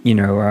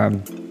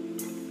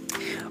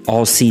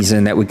 all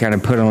season that we kind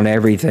of put on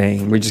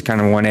everything. We just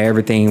kind of want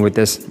everything with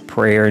this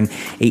prayer. And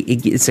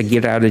it's a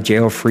get out of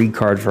jail free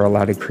card for a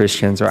lot of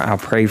Christians, or I'll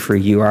pray for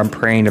you, or I'm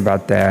praying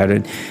about that.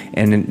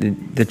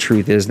 And the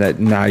truth is that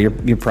no,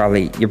 you're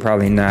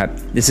probably not.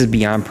 This is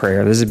beyond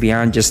prayer. This is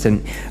beyond just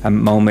a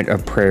moment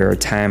of prayer, a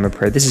time of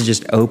prayer. This is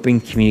just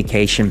open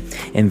communication,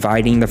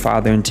 inviting the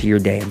Father into your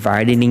day,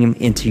 inviting him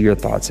into your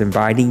thoughts,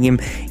 inviting him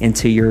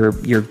into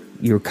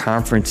your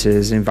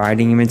conferences,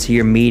 inviting him into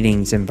your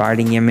meetings,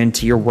 inviting him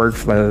into your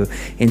workflow,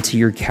 into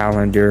your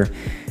calendar.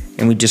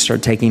 And we just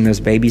start taking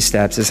those baby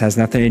steps. This has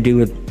nothing to do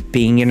with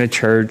being in a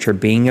church or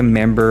being a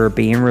member or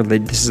being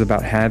religious. This is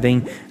about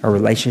having a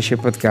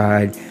relationship with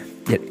God.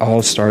 It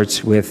all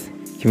starts with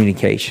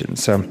communication.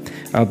 So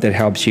I hope that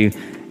helps you.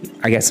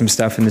 I got some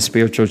stuff in the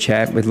spiritual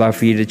chat. We'd love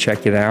for you to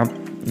check it out.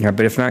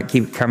 But if not,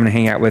 keep coming to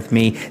hang out with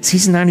me.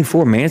 Season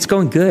 94, man, it's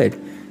going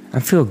good. I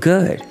feel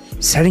good.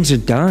 Settings are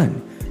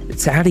done.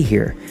 It's out of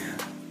here.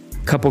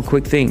 Couple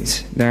quick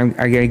things. Now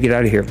I gotta get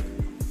out of here.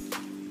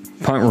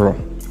 Punt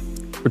rule.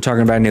 We're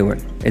talking about a new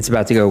one. It's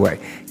about to go away.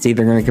 It's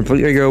either going to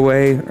completely go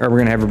away or we're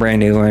going to have a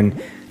brand new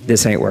one.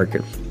 This ain't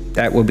working.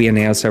 That will be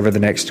announced over the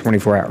next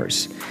 24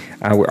 hours.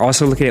 We're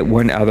also looking at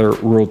one other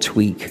rule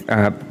tweak,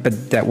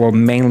 but that will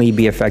mainly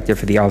be effective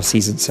for the off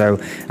season. So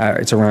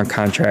it's around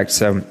contracts,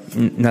 so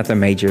nothing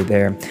major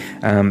there.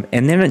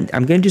 And then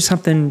I'm going to do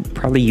something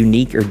probably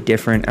unique or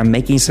different. I'm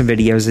making some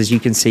videos, as you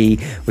can see.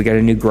 We got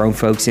a new Grown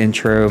Folks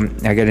intro.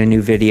 I got a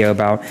new video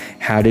about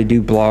how to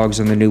do blogs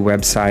on the new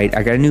website.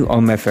 I got a new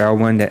OMFL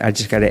one that I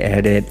just got to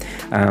edit.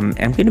 I'm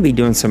going to be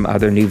doing some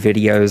other new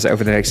videos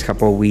over the next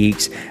couple of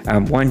weeks.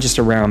 One just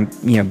around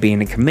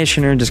being a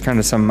commissioner, just kind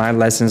of some of my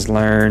lessons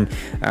learned.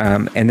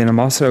 And then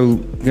I'm also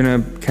going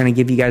to kind of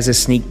give you guys a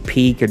sneak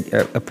peek, a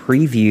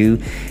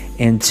preview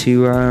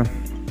into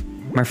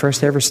my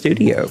first ever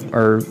studio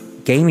or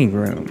gaming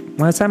room.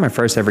 Well, it's not my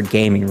first ever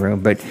gaming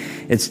room, but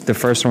it's the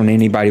first one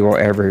anybody will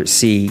ever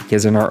see,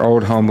 because in our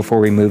old home before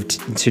we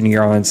moved to New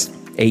Orleans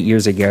 8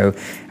 years ago,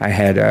 I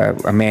had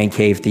a man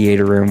cave,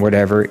 theater room,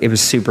 whatever. It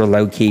was super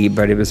low key,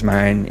 but it was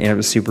mine and it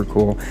was super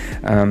cool.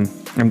 But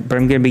I'm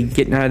going to be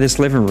getting out of this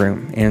living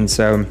room. And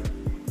so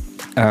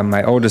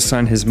my oldest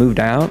son has moved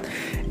out,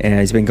 and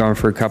he's been gone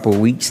for a couple of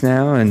weeks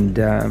now, and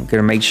I'm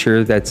going to make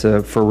sure that's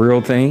a for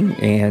real thing.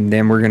 And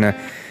then we're going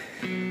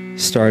to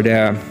start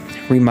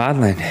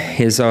remodeling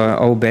his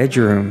old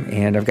bedroom,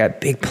 and I've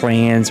got big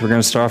plans. We're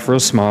going to start off real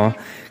small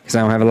because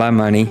I don't have a lot of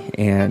money,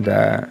 and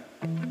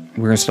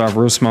we're going to start off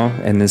real small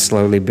and then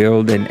slowly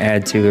build and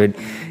add to it.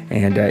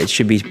 And it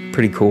should be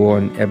pretty cool,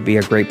 and it'd be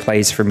a great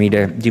place for me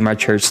to do my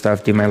church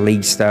stuff, do my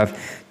league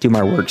stuff, do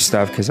my work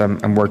stuff, because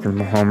I'm working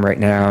from home right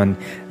now and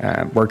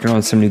working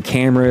on some new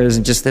cameras,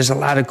 and just there's a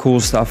lot of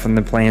cool stuff in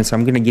the plan. So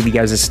I'm going to give you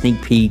guys a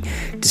sneak peek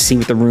to see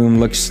what the room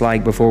looks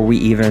like before we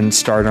even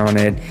start on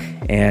it,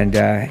 and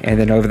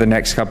then over the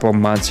next couple of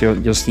months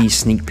you'll see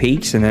sneak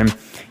peeks, and then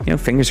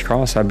fingers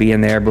crossed I'll be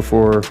in there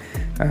before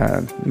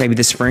maybe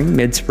the spring,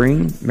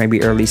 mid-spring,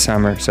 maybe early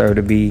summer. So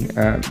to be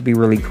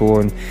really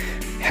cool and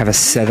have a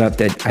setup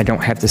that I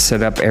don't have to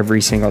set up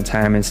every single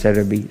time, instead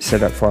of be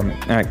set up for me.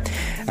 All right.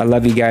 I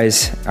love you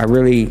guys. I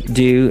really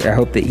do. I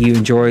hope that you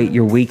enjoy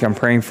your week. I'm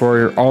praying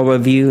for all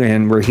of you,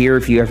 and we're here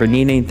if you ever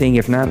need anything.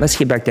 If not, let's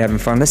get back to having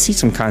fun. Let's see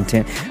some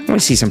content. I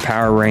want to see some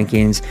power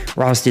rankings.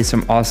 Ross did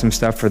some awesome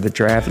stuff for the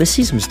draft. Let's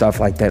see some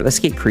stuff like that. Let's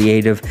get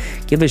creative.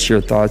 Give us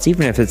your thoughts,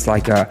 even if it's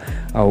like a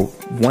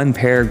one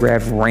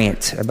paragraph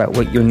rant about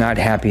what you're not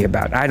happy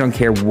about. I don't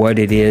care what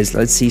it is.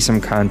 Let's see some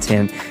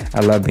content.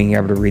 I love being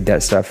able to read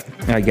that stuff.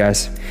 All right,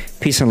 guys.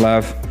 Peace and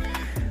love.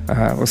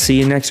 We'll see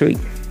you next week.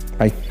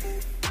 Bye.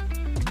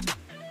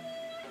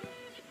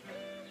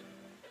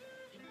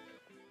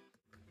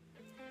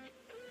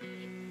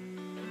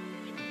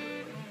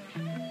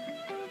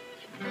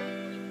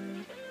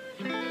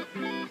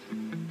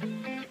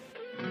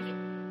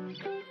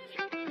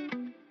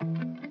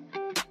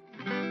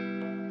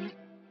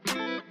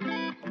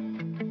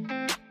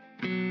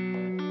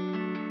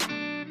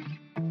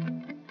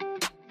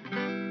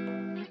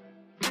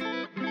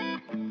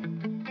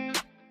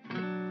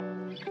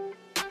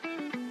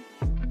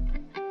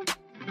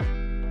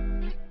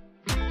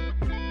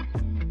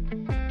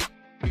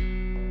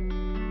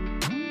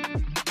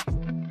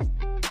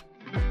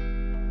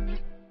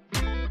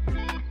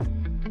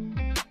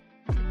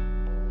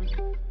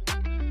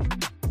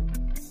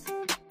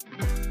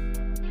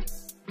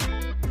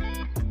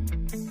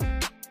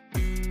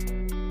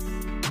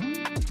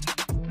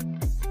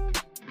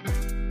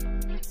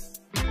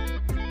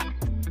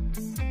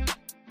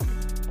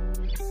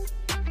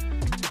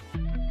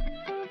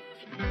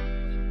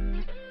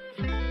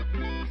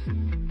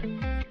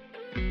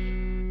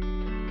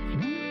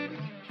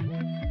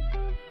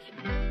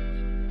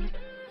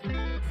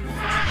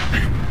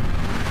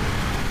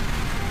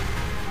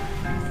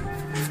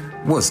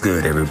 What's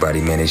good, everybody,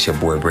 man? It's your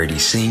boy Brady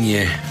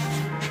Sr.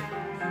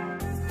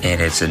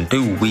 And it's a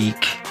new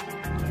week,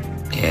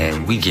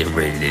 and we get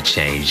ready to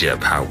change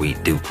up how we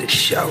do the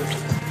show.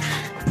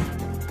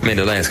 Man,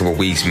 the last couple of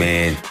weeks,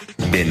 man,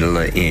 been a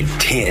little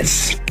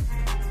intense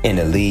in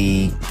the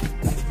league.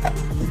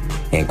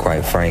 And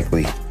quite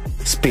frankly,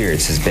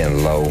 spirits has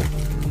been low.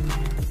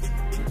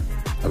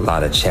 A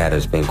lot of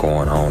chatter's been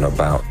going on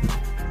about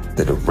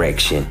the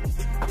direction,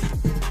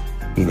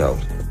 you know,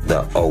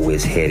 the O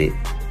is headed.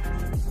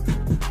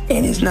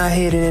 And it's not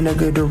headed in a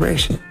good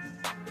direction.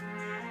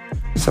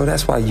 So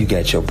that's why you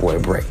got your boy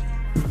Bray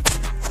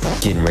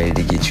getting ready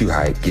to get you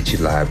hyped, get you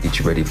live, get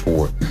you ready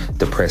for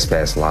the Press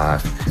Pass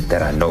Live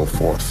that I know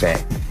for a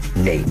fact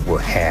Nate will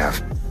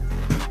have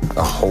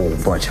a whole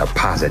bunch of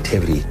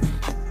positivity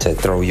to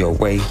throw your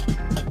way.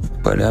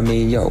 But I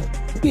mean, yo,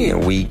 we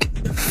in week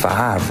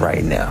 5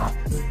 right now.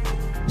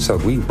 So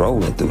we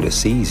rolling through the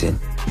season.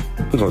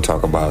 We're going to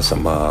talk about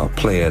some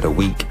player of the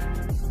week.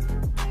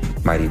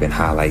 Might even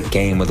highlight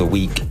game of the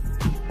week.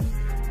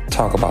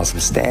 Talk about some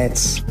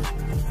stats.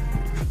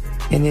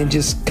 And then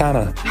just kind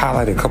of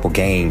highlight a couple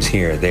games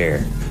here and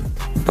there.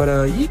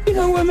 But you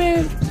know what,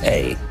 man?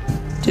 Hey,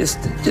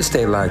 just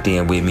stay locked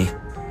in with me.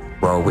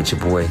 Roll with your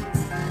boy.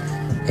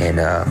 And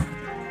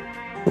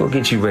we'll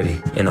get you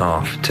ready and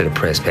off to the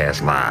Press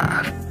Pass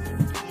Live.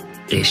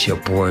 It's your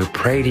boy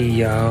Brady,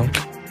 y'all.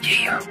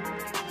 Yeah.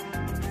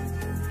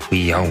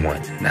 We on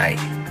one tonight.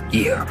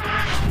 Yeah.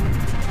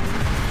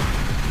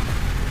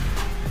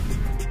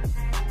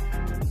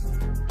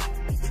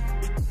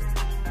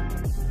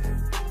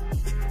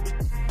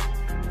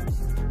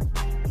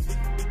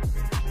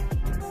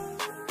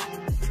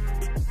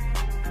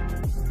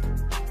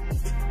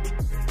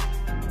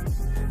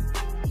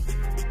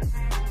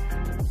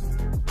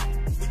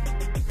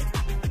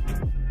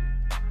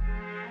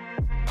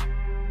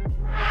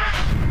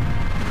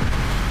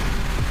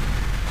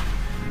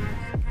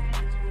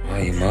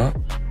 Volume up.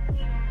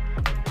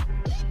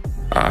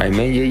 Alright,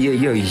 man.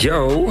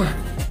 Yo.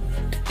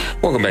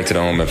 Welcome back to the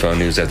MFL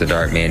News After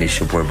Dark, man. It's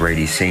your boy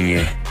Brady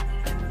Sr.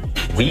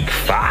 Week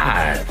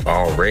 5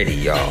 already,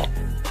 y'all.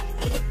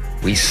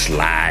 We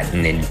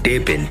sliding and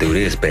dipping through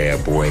this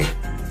bad boy.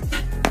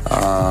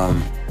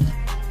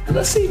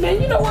 Let's see,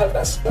 man. You know what?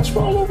 Let's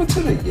roll over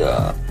to the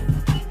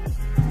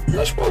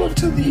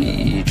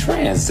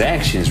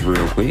transactions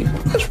real quick.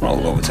 Let's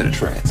roll over to the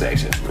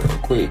transactions real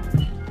quick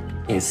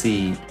and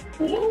see